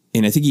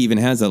 And I think he even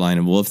has that line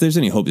of, well, if there's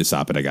any hope to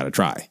stop it, I got to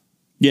try.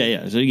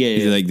 Yeah. So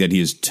Like that he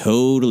is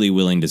totally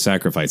willing to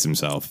sacrifice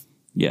himself.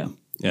 Yeah.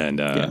 And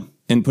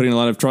putting a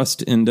lot of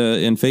trust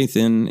and faith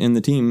in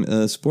the team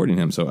supporting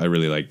him. So I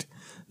really liked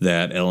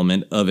that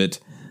element of it.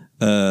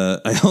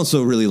 I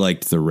also really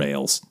liked the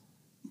rails.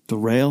 The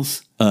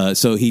rails?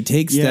 So he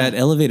takes that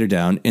elevator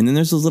down, and then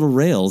there's those little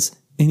rails,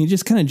 and he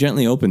just kind of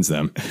gently opens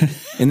them.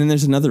 And then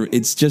there's another.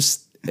 It's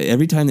just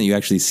every time that you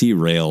actually see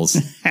rails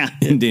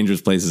in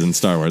dangerous places in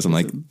Star Wars, I'm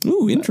like,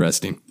 ooh,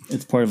 interesting.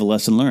 It's part of a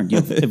lesson learned.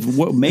 If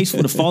Mace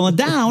would have fallen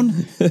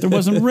down, there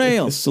wasn't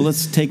rails. So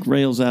let's take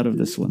rails out of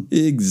this one.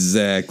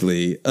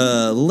 Exactly.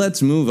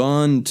 Let's move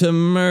on to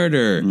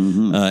murder.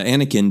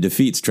 Anakin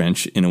defeats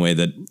Trench in a way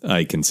that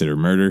I consider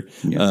murder,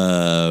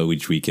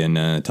 which we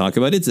can talk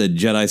about. It's a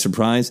Jedi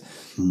surprise.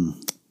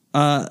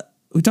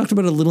 We talked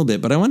about it a little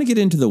bit, but I want to get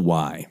into the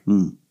why.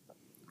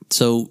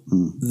 So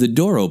the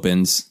door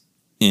opens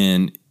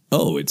and,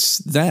 it's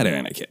that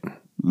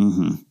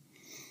Anakin.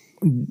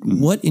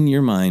 What in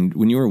your mind,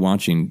 when you were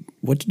watching,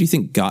 what did you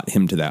think got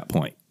him to that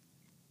point?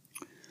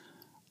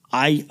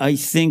 I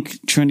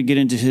think trying to get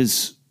into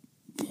his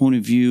point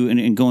of view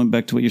and going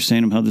back to what you're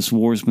saying about how this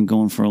war has been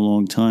going for a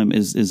long time,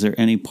 is there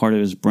any part of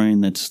his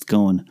brain that's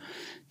going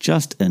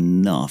just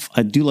enough?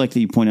 I do like that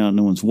you point out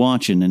no one's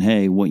watching, and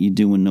hey, what you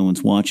do when no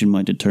one's watching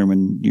might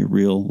determine your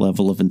real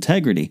level of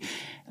integrity.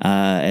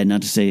 And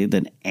not to say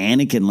that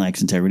Anakin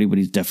lacks integrity, but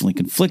he's definitely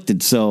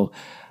conflicted. So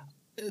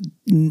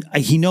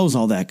he knows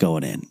all that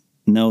going in.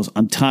 Knows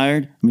I'm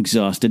tired, I'm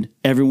exhausted.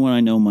 Everyone I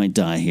know might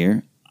die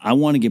here. I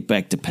want to get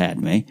back to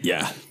Padme.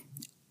 Yeah.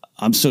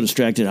 I'm so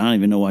distracted, I don't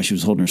even know why she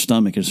was holding her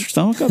stomach. Is her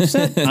stomach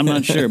upset? I'm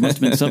not sure. It must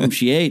have been something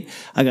she ate.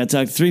 I got to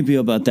talk to 3PO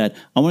about that.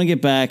 I want to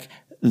get back.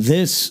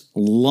 This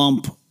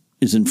lump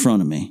is in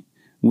front of me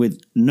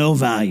with no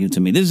value to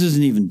me. This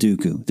isn't even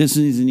Dooku. This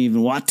isn't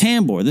even Wat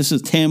Tambor. This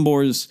is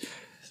Tambor's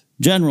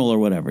general or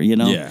whatever, you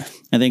know? Yeah.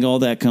 I think all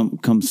that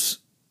comes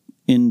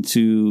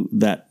into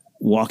that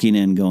walking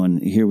in going,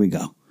 here we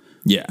go.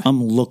 Yeah.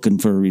 I'm looking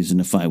for a reason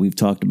to fight. We've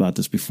talked about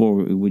this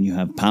before when you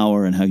have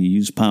power and how you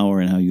use power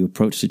and how you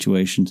approach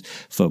situations.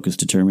 Focus,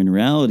 determine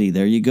reality.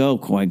 There you go,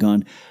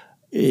 Qui-Gon.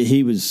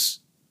 He was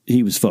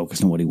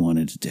focused on what he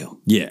wanted to do.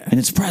 Yeah. And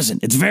it's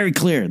present. It's very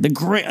clear.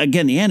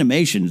 The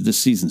animation this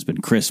season's been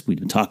crisp. We've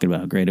been talking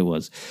about how great it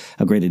was,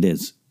 how great it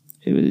is.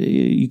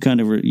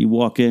 You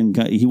walk in,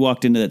 he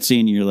walked into that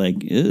scene and you're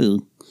like,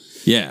 ew.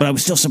 Yeah. But I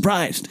was still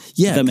surprised.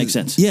 Yeah. If that makes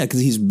sense. Yeah, because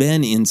he's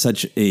been in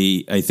such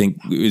a, I think,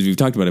 as we've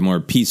talked about, a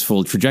more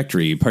peaceful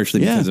trajectory,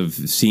 partially because of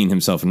seeing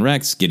himself and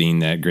Rex, getting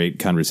that great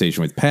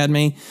conversation with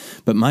Padme.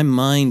 But my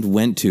mind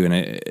went to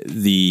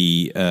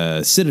the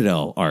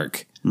Citadel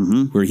arc,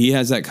 where he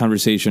has that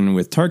conversation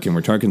with Tarkin,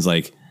 where Tarkin's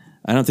like,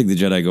 I don't think the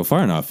Jedi go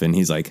far enough. And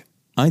he's like,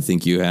 I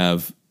think you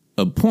have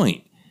a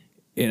point.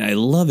 And I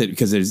love it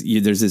because there's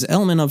this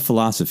element of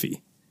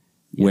philosophy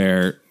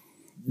where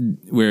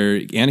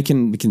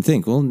Anakin can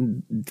think,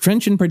 well,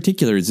 Trench in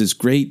particular is this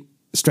great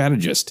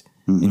strategist,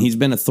 and he's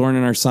been a thorn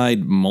in our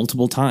side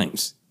multiple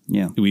times.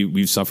 Yeah.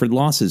 We've suffered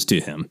losses to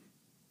him.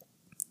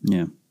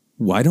 Yeah.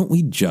 Why don't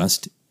we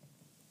just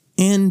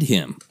end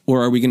him?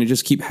 Or are we going to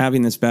just keep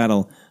having this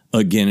battle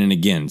again and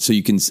again? So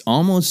you can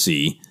almost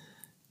see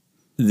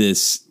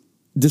this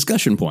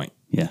discussion point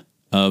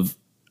of,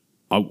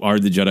 are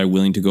the Jedi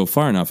willing to go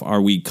far enough?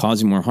 Are we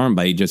causing more harm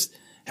by just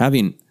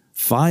having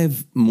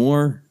 5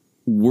 more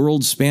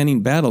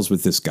world-spanning battles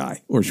with this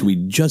guy? Or should we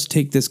just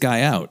take this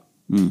guy out?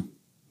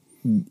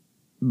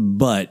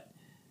 But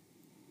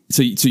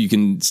so you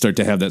can start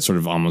to have that sort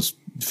of almost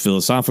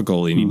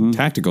philosophical and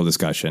tactical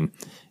discussion.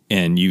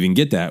 And you even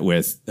get that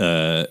with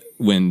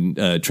when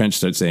Trench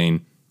starts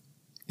saying,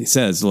 he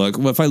says, look,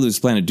 well, if I lose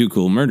planet, Dooku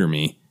will murder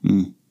me.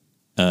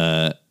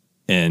 And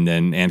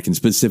then Anakin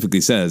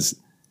specifically says,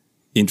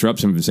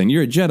 interrupts him from saying,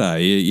 you're a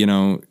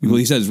Jedi, well,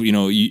 he says,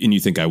 and you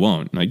think I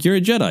won't. Like, you're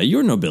a Jedi,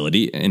 you're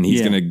nobility. And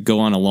he's going to go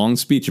on a long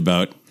speech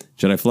about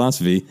Jedi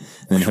philosophy,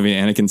 and then having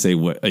Anakin say,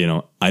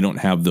 I don't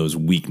have those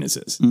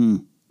weaknesses.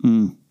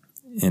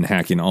 And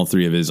hacking all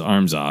 3 of his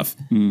arms off.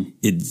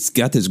 It's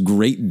got this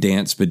great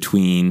dance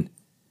between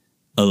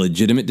a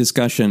legitimate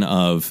discussion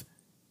of,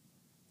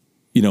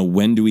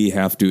 when do we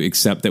have to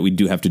accept that we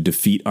do have to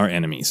defeat our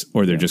enemies,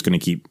 or they're just going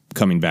to keep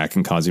coming back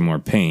and causing more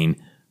pain,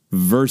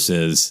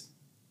 versus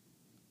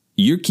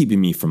you're keeping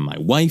me from my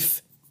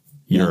wife.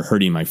 You're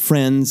hurting my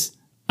friends.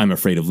 I'm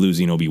afraid of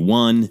losing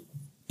Obi-Wan.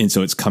 And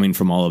so it's coming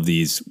from all of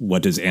these,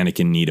 what does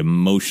Anakin need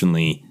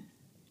emotionally?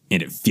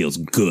 And it feels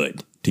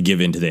good to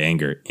give in to the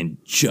anger and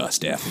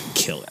just effing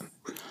kill him.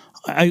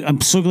 I'm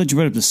so glad you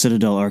brought up the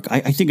Citadel arc. I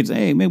think it's,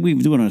 hey, maybe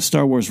we do it on a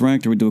Star Wars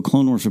Ranked, or we do a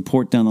Clone Wars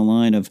report down the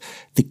line of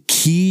the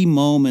key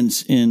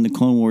moments in the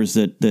Clone Wars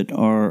that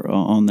are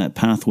on that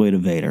pathway to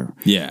Vader.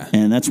 Yeah.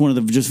 And that's one of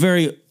the just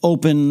very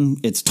open,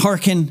 it's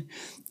Tarkin,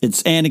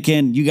 it's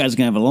Anakin. You guys are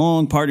going to have a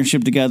long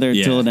partnership together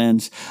until it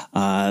ends.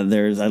 I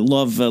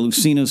love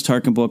Lucino's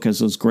Tarkin book, has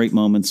those great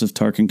moments of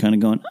Tarkin kind of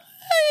going,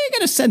 I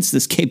got to sense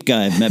this Cape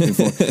guy I've met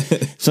before.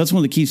 So that's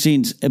one of the key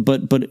scenes.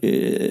 But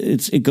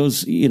it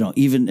goes,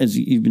 even as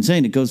you've been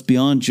saying, it goes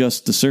beyond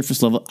just the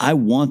surface level. I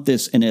want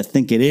this, and I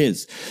think it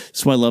is.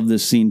 That's why I love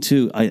this scene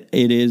too.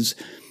 It is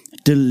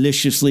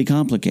deliciously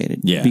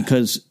complicated. Yeah.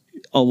 Because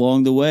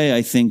along the way,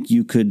 I think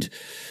you could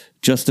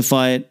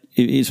justify it,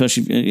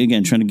 especially,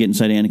 again, trying to get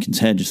inside Anakin's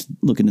head, just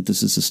looking at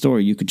this as a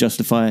story. You could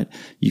justify it.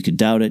 You could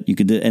doubt it.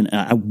 And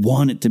I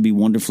want it to be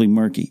wonderfully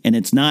murky. And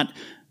it's not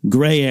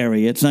gray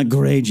area. It's not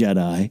gray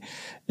Jedi.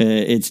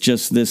 It's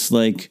just this,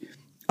 like,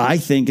 I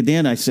think at the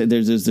end I said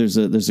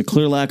there's a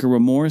clear lack of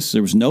remorse.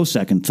 There was no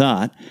second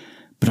thought,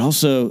 but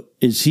also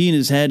is he in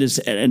his head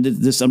and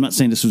this, I'm not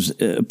saying this was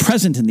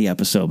present in the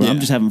episode, but I'm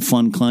just having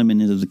fun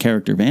climbing into the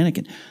character of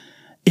Anakin.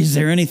 Is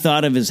there any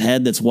thought of his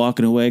head that's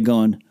walking away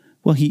going,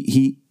 well,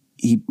 he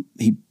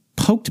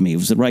poked me. It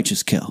was a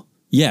righteous kill.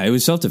 Yeah. It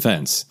was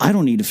self-defense. I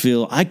don't need to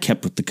feel I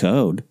kept with the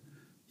code.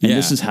 And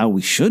this is how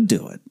we should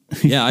do it.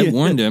 Yeah, I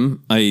warned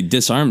him. I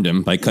disarmed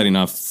him by cutting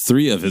off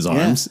 3 of his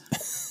arms.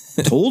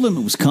 Yeah. Told him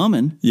it was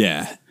coming.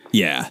 Yeah.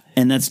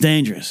 And that's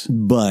dangerous.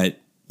 But,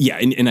 yeah,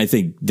 and I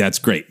think that's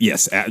great.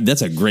 Yes,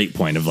 that's a great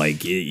point of,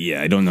 like,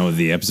 I don't know if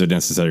the episode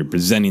necessarily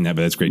presenting that,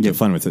 but that's great to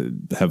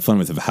have fun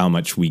with of how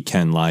much we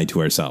can lie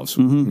to ourselves.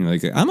 Mm-hmm.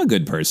 Like, I'm a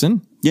good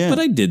person, but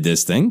I did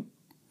this thing.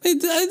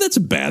 That's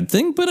a bad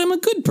thing, but I'm a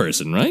good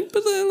person, right?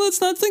 But let's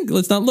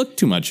not look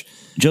too much.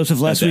 Joseph,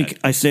 last week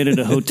I stayed at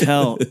a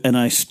hotel and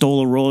I stole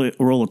a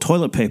roll of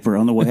toilet paper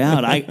on the way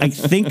out. I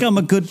think I'm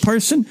a good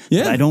person,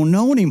 but I don't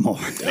know anymore.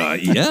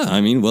 I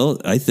mean, well,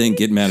 I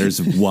think it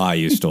matters why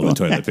you stole the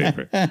toilet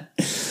paper.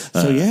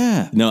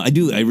 No, I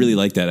do. I really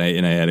like that.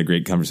 And I had a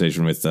great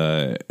conversation with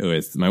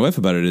my wife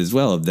about it as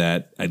well, of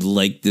that I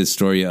like this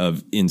story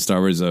of, in Star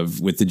Wars, of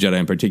with the Jedi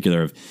in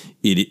particular, of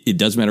it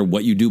does matter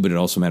what you do, but it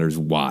also matters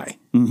why.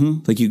 Mm-hmm.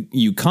 Like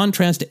you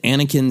contrast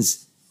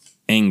Anakin's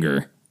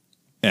anger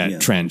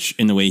at Trench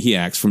in the way he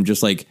acts from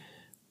just like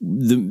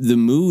the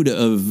mood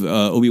of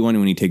Obi-Wan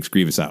when he takes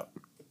Grievous out.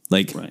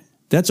 Like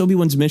that's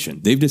Obi-Wan's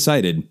mission. They've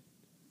decided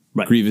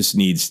Grievous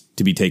needs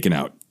to be taken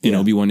out, and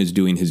Obi-Wan is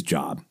doing his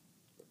job.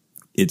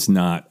 It's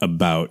not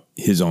about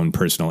his own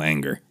personal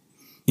anger.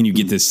 And you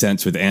get this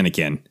sense with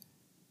Anakin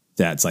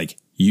that's like,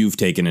 you've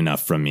taken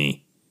enough from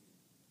me.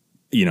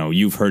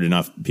 You've hurt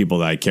enough people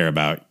that I care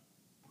about.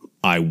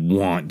 I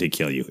want to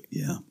kill you.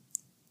 Yeah.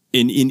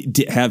 And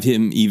to have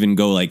him even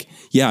go like,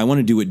 I want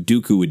to do what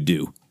Dooku would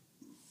do.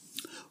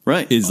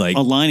 Right. Is like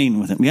aligning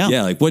with him. Yeah.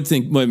 Yeah. Like what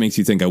makes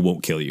you think I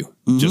won't kill you?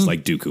 Mm-hmm. Just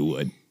like Dooku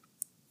would.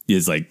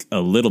 Is like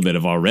a little bit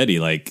of already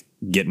like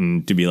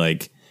getting to be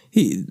like,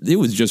 hey, it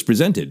was just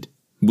presented.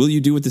 Will you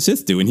do what the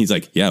Sith do? And he's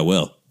like, yeah, I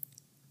will.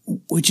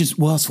 Which is,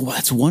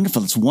 that's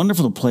wonderful. It's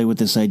wonderful to play with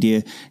this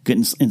idea,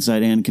 getting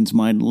inside Anakin's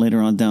mind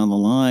later on down the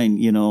line.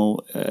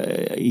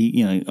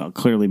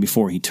 Clearly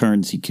before he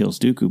turns, he kills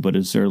Dooku, but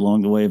is there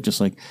along the way of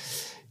just like,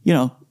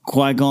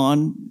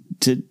 Qui-Gon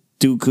to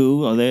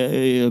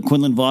Dooku, or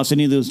Quinlan Vos,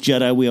 any of those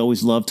Jedi we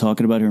always love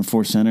talking about here in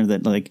Force Center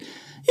that like,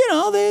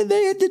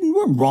 they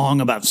weren't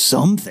wrong about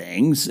some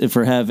things. If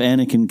we have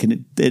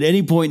Anakin at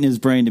any point in his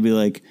brain to be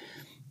like,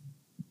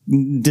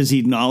 does he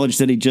acknowledge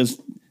that he just,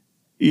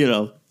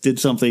 did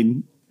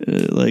something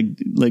like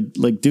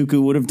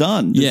Dooku would have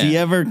done? Does he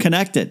ever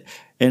connect it?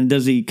 And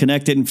does he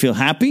connect it and feel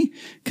happy?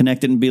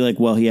 Connect it and be like,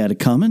 well, he had it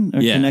coming?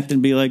 Or connect it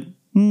and be like,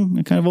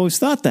 I kind of always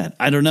thought that.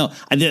 I don't know.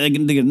 I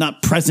think it's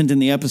not present in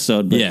the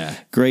episode,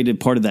 but great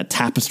part of that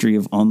tapestry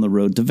of On the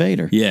Road to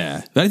Vader.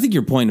 Yeah. But I think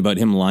your point about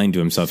him lying to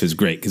himself is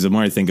great, because the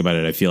more I think about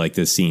it, I feel like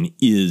this scene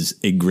is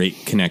a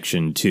great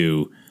connection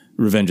to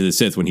Revenge of the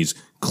Sith when he's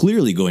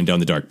clearly going down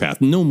the dark path.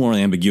 No moral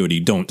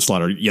ambiguity. Don't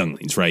slaughter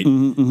younglings, right?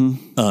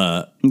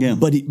 Mm-hmm.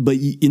 But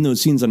in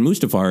those scenes on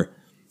Mustafar,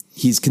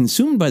 he's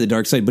consumed by the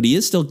dark side, but he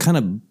is still kind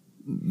of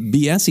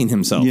BSing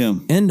himself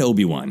and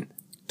Obi-Wan.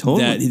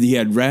 Totally. That he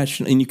had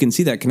and you can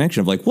see that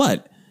connection of like,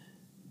 what?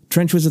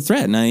 Trench was a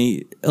threat, and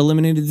I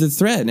eliminated the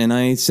threat, and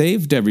I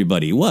saved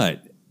everybody.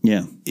 What?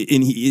 Yeah. And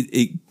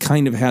it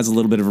kind of has a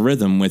little bit of a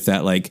rhythm with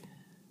that, like,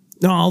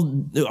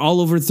 no, I'll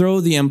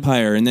overthrow the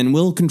Empire, and then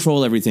we'll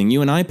control everything.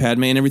 You and I,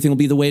 Padme, and everything will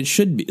be the way it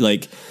should be.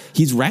 Like,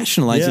 he's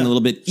rationalizing a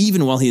little bit,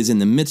 even while he is in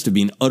the midst of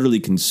being utterly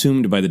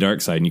consumed by the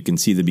dark side. And you can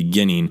see the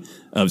beginning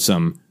of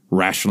some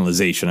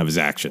rationalization of his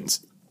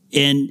actions.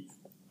 And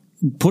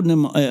putting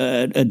him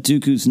at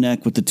Dooku's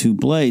neck with the 2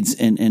 blades,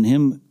 and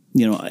him,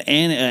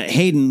 and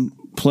Hayden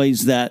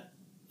plays that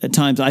at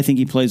times I think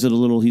he plays it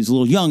he's a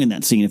little young in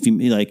that scene. If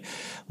you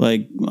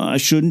like I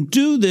shouldn't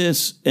do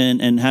this.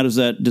 And how does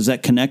that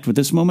connect with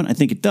this moment? I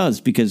think it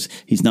does, because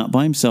he's not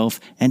by himself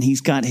and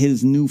he's got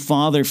his new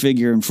father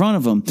figure in front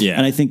of him. Yeah.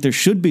 And I think there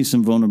should be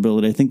some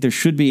vulnerability. I think there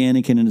should be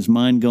Anakin in his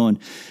mind going,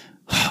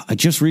 I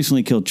just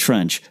recently killed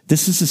Trench.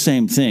 This is the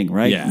same thing,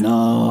 right? Yeah.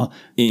 No.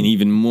 And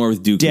even more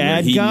with Dooku.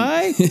 Dad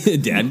guy?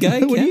 Dad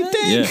guy? What do you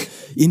think?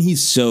 Yeah. And he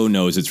so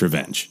knows it's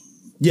revenge.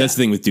 Yeah. That's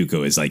the thing with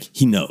Dooku, is like,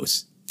 he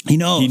knows. He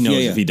knows.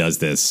 If he does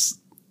this,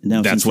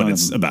 Now that's what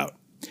it's about.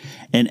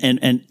 And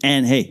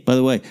hey, by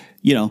the way,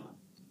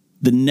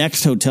 the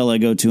next hotel I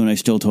go to and I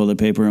steal toilet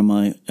paper, am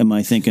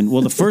I thinking,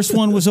 well, the first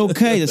one was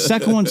okay, the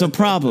second one's a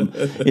problem?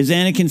 Is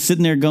Anakin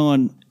sitting there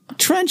going,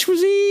 Trench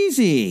was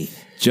easy?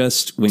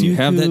 Just when you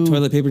have that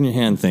toilet paper in your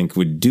hand, think,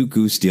 would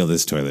Dooku steal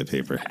this toilet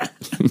paper?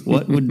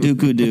 What would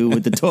Dooku do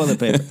with the toilet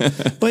paper?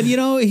 But,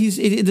 he's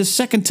the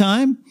second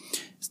time.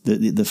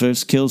 The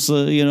first kills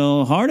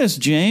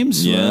hardest,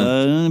 James.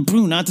 Yeah.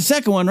 Not the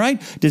second one,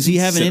 right? Does he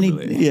have any?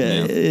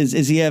 Yeah.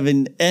 Is he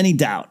having any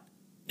doubt?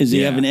 Is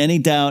he having any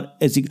doubt?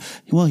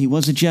 He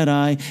was a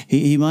Jedi.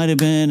 He might have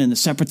been, and the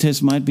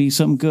Separatists might be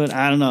something good.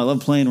 I don't know. I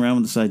love playing around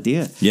with this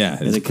idea. Yeah,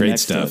 it's great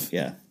stuff.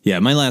 Yeah.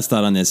 My last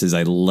thought on this is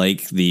I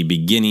like the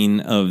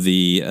beginning of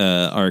the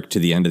arc to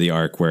the end of the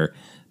arc, where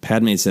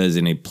Padme says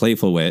in a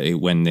playful way,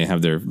 when they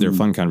have their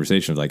fun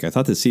conversation of like, I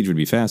thought the siege would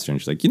be faster.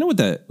 And she's like, you know what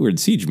that word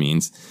siege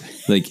means?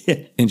 Like,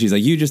 and she's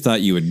like, you just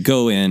thought you would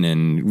go in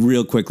and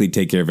real quickly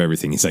take care of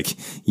everything. He's like,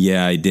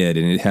 yeah, I did.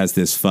 And it has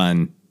this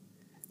fun,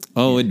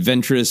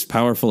 adventurous,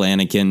 powerful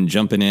Anakin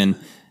jumping in.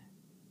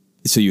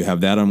 So you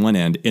have that on one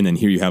end. And then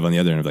here you have on the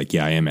other end of like,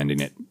 yeah, I am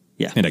ending it.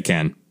 Yeah. And I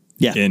can.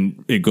 Yeah.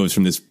 And it goes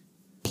from this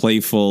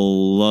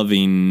playful,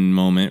 loving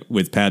moment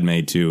with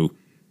Padme to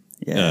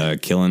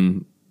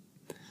killing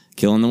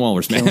the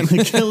Walrus Man.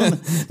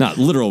 Not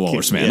literal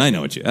Walrus Man. I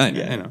know. I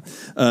know.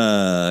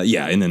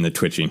 And then the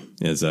twitching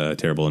is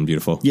terrible and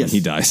beautiful. Yes. When he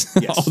dies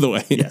all the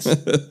way. Yes.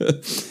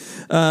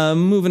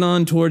 Moving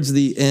on towards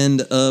the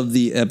end of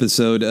the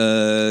episode,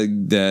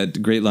 that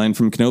great line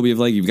from Kenobi of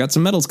like, you've got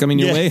some medals coming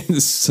your way.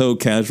 So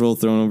casual,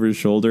 thrown over his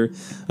shoulder.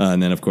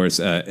 And then, of course,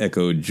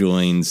 Echo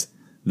joins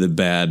the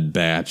Bad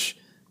Batch.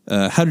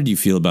 How did you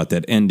feel about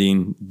that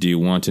ending? Do you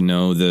want to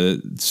know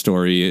the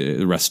story,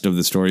 the rest of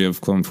the story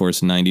of Clone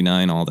Force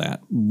 99, all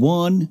that?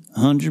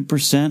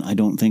 100%. I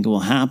don't think it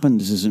will happen.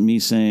 This isn't me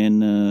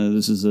saying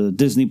this is a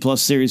Disney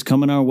Plus series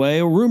coming our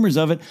way or rumors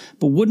of it,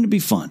 but wouldn't it be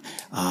fun?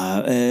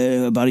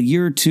 About a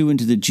year or two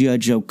into the G.I.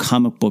 Joe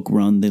comic book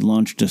run, they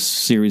launched a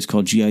series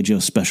called G.I. Joe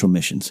Special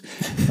Missions.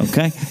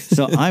 Okay?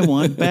 So I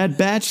want Bad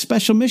Batch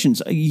Special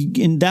Missions.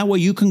 In that way,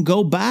 you can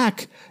go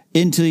back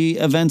into the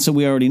events that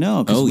we already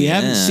know, because we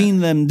haven't seen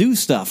them do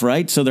stuff,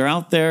 right? So they're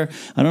out there.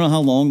 I don't know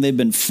how long they've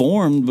been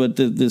formed, but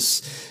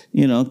this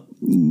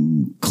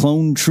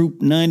Clone Troop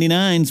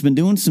 99's been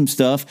doing some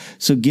stuff.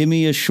 So give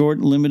me a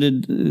short,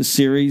 limited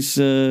series,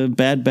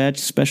 Bad Batch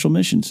Special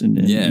Missions,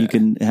 and you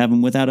can have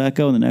them without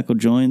Echo, and then Echo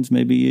joins.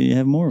 Maybe you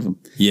have more of them.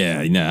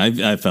 Yeah,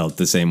 I felt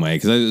the same way,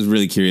 because I was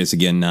really curious.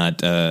 Again, not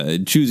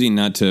choosing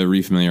not to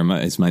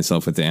refamiliarize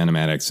myself with the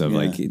animatics of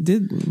like,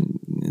 did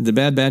the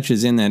Bad Batch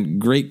is in that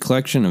great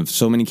collection of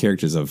so many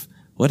characters of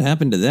what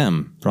happened to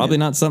them? Probably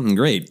not something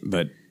great,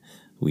 but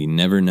we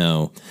never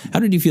know. How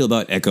did you feel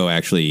about Echo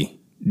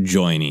actually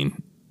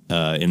joining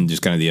and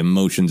just kind of the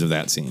emotions of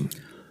that scene?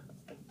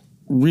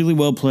 Really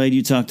well played.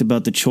 You talked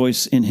about the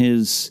choice in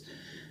his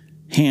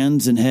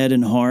hands and head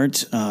and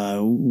heart.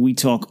 We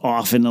talk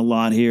often a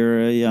lot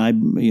here. I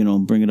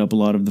bring it up a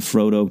lot of the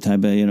Frodo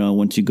type of,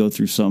 once you go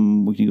through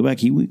something, we can go back.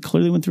 He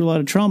clearly went through a lot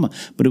of trauma,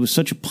 but it was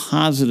such a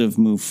positive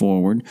move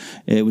forward.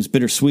 It was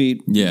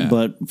bittersweet,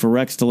 but for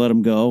Rex to let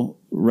him go,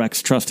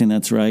 Rex trusting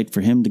that's right, for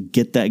him to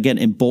get that, again,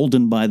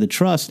 emboldened by the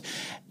trust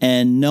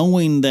and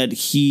knowing that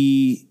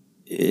he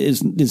is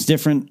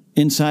different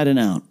inside and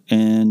out,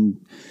 and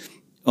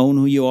own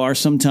who you are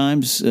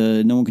sometimes.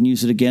 No one can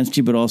use it against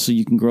you, but also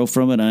you can grow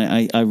from it.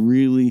 I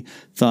really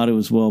thought it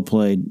was well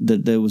played,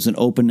 that there was an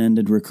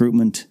open-ended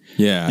recruitment.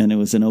 Yeah. And it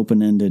was an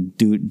open-ended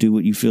do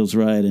what you feel's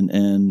right.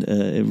 And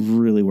it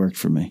really worked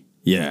for me.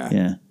 Yeah.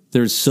 Yeah.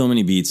 There's so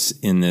many beats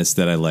in this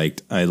that I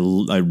liked. I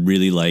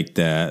really liked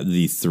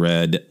the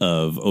thread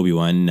of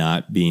Obi-Wan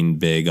not being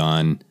big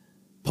on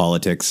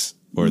politics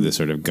or the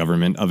sort of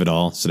government of it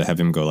all. So to have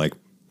him go like,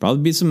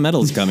 probably be some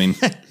medals coming.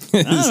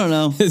 I don't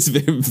know. It's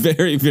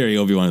very, very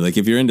Obi-Wan. Like,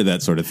 if you're into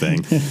that sort of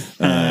thing,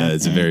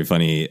 it's a very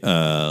funny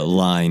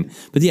line.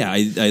 But yeah,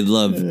 I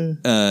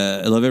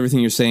love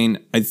everything you're saying.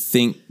 I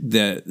think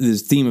that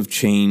this theme of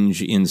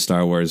change in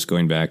Star Wars,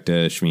 going back to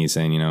Shmi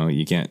saying,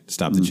 you can't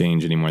stop the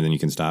change any more than you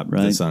can stop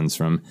the suns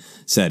from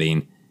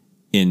setting.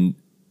 In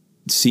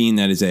seeing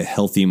that as a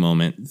healthy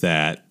moment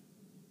that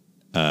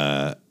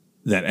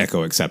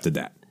Echo accepted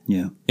that.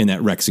 Yeah. And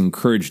that Rex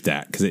encouraged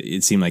that, because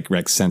it seemed like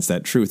Rex sensed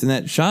that truth. And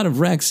that shot of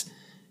Rex,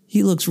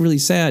 he looks really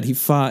sad. He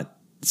fought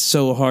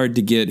so hard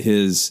to get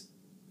his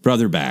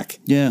brother back.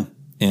 Yeah.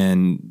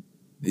 And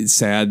it's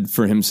sad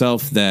for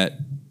himself that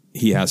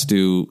he has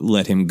to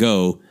let him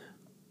go.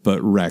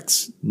 But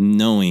Rex,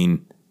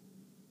 knowing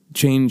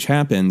change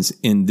happens,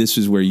 and this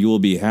is where you will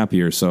be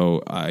happier.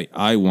 So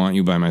I want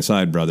you by my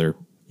side, brother,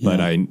 but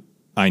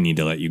I need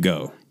to let you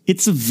go.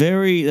 It's a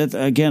very,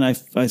 again,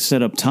 I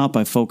said up top,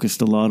 I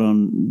focused a lot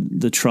on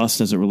the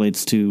trust as it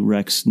relates to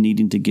Rex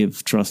needing to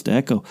give trust to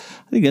Echo.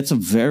 I think that's a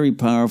very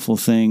powerful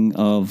thing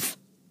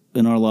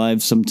in our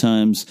lives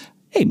sometimes.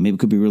 Hey, maybe it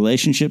could be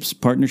relationships,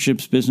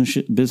 partnerships,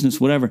 business,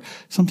 whatever.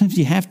 Sometimes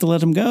you have to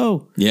let them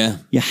go. Yeah.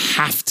 You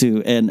have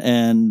to.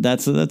 And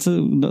that's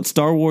a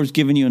Star Wars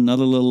giving you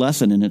another little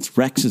lesson, and it's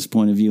Rex's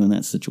point of view in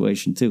that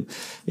situation too.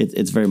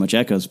 It's very much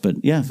Echo's,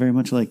 but yeah, very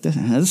much like this.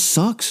 This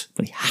sucks,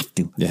 but you have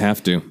to. You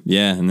have to.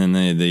 Yeah. And then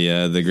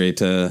the great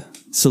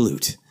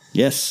salute.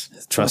 Yes.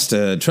 Trust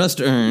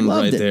earned.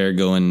 Loved right it. There,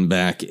 going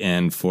back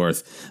and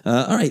forth.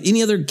 All right.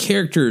 Any other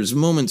characters,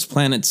 moments,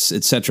 planets,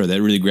 etc.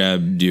 that really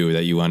grabbed you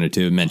that you wanted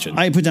to mention?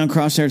 I put down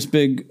Crosshair's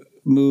big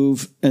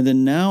move, and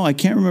then now I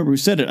can't remember who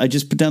said it. I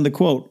just put down the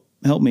quote.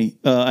 Help me.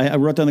 I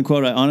wrote down the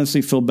quote. I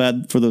honestly feel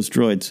bad for those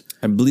droids.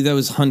 I believe that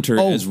was Hunter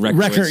as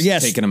Wrecker,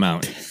 yes. Taking him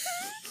out.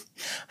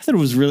 I thought it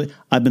was really,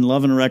 I've been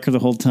loving Wrecker the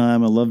whole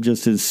time. I love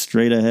just his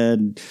straight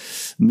ahead,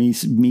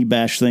 me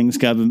bash things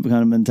kind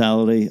of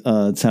mentality.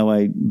 It's how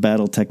I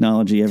battle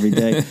technology every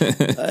day.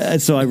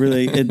 So I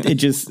really, it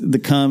just, the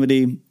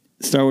comedy,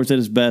 Star Wars at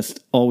its best,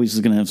 always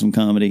is going to have some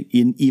comedy,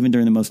 even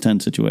during the most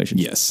tense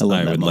situations. Yes,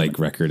 I would like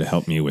Wrecker to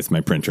help me with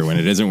my printer when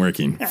it isn't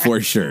working, for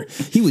sure.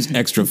 He was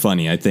extra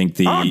funny, I think.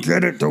 I'll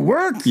get it to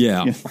work.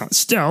 Yeah.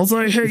 Stealth,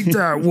 I hate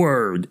that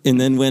word. And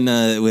then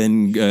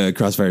when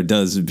Crossfire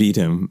does beat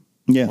him,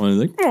 yeah, one is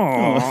like,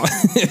 oh,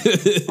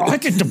 I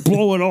get to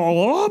blow it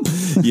all up.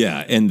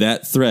 Yeah, and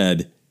that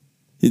thread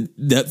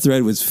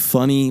was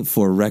funny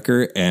for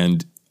Wrecker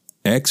and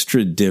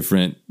extra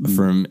different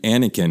from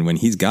Anakin when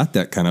he's got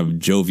that kind of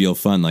jovial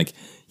fun. Like,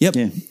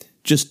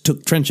 just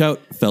took Trench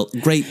out, felt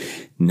great.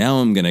 Now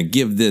I'm gonna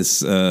give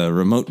this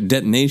remote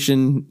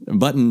detonation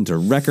button to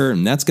Wrecker,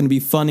 and that's gonna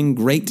be fun and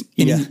great.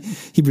 And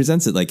he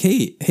presents it like,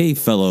 hey,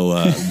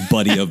 fellow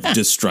buddy of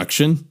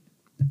destruction.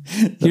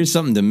 Here's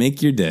something to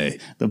make your day.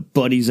 The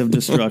buddies of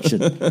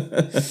destruction.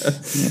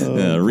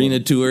 Arena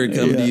tour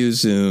coming to you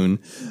soon.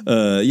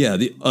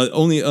 The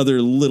only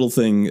other little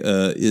thing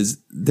is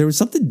there was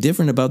something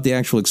different about the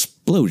actual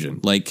explosion.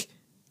 Like,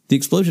 the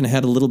explosion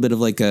had a little bit of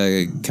like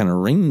a kind of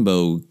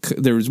rainbow.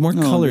 There was more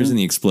colors in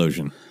the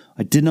explosion.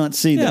 I did not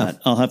see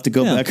that. I'll have to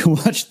go back and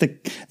watch the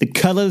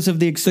colors of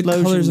the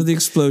explosion. The colors of the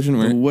explosion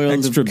were world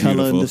extra of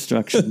color beautiful. And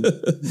destruction.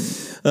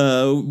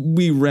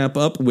 We wrap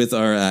up with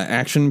our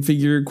action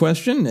figure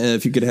question.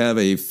 If you could have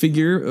a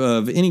figure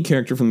of any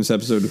character from this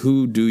episode,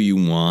 who do you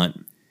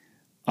want?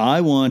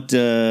 I want.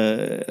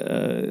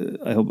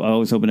 I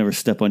always hope I never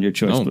step on your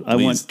choice, but I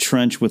want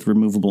Trench with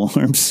removable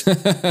arms.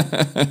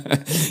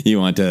 You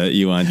want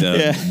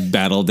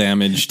battle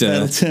damaged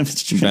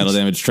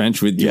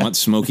Trench with. You want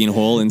smoking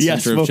hole in center of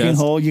chest. Smoking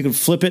hole. You can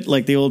flip it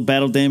like the old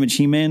battle damaged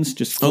He-Mans.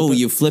 Just flip it.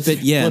 You flip it.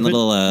 Yeah, and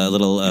little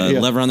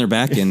lever on their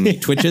back and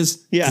it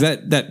twitches. Yeah,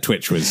 that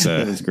twitch was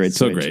that was great.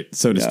 So great,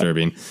 so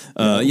disturbing.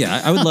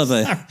 I would love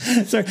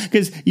a. Sorry,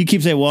 because you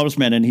keep saying Walrus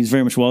Man, and he's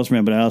very much Walrus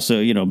Man, but I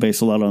also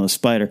base a lot on the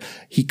spider.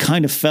 He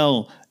kind of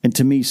fell and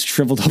to me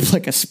shriveled up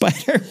like a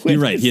spider. You're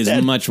right. He is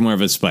much more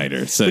of a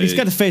spider. So but he's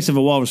got the face of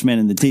a walrus man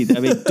in the teeth. I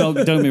mean, don't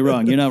get me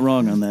wrong. You're not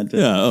wrong on that.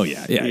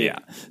 Yeah.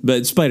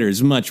 But spider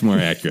is much more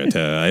accurate.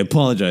 I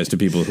apologize to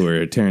people who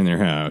are tearing their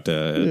hair out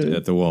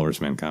at the walrus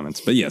man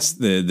comments. But yes,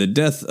 the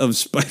death of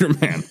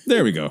Spider-Man.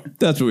 There we go.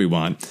 That's what we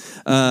want.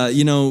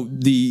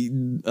 The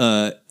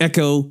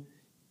Echo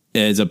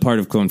is a part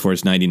of Clone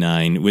Force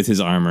 99 with his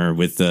armor,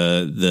 with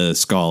the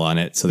skull on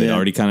it. So they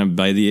already kind of,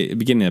 by the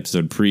beginning of the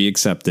episode,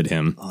 pre-accepted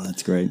him. Oh,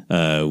 that's great.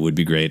 Would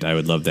be great. I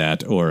would love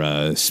that.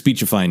 Or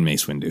speechifying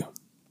Mace Windu.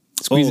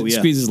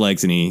 Squeeze his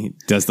legs and he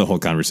does the whole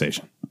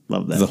conversation.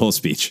 Love that. The whole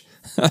speech.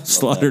 I've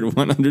slaughtered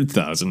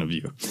 100,000 of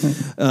you.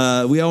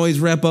 We always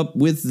wrap up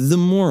with the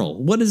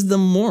moral. What is the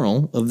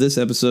moral of this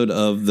episode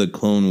of the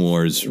Clone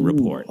Wars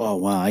Report? Oh,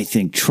 wow. I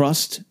think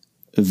trust,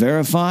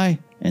 verify,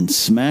 and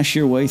smash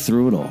your way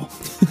through it all.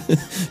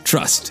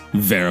 Trust,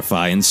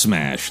 verify, and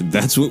smash.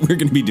 That's what we're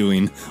going to be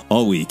doing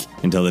all week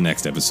until the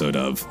next episode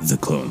of The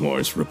Clone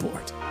Wars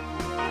Report.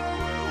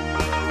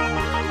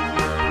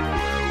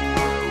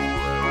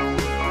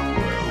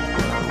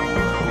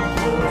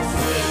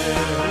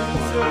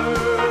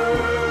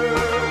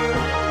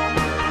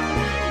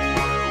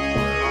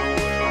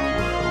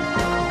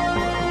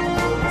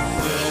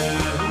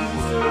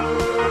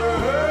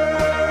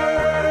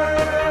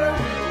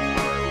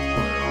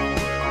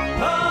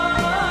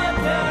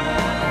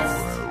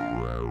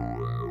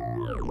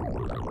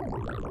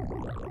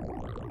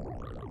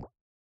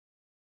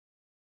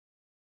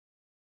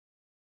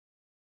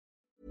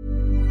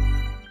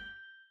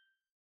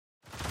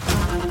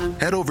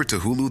 Head over to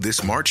Hulu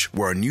this March,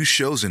 where our new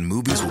shows and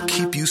movies will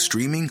keep you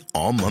streaming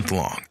all month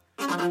long.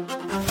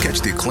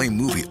 Catch the acclaimed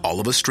movie All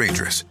of Us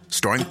Strangers,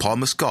 starring Paul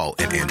Mescal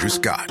and Andrew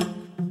Scott.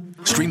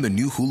 Stream the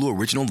new Hulu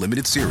original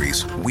limited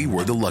series We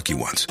Were the Lucky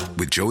Ones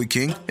with Joey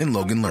King and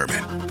Logan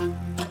Lerman.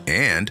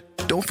 And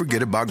don't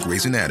forget about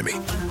Grey's Anatomy.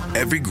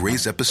 Every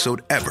Grey's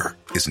episode ever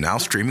is now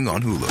streaming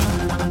on Hulu.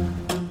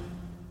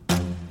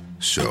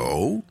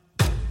 So,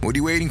 what are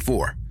you waiting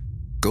for?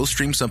 Go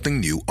stream something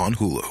new on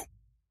Hulu.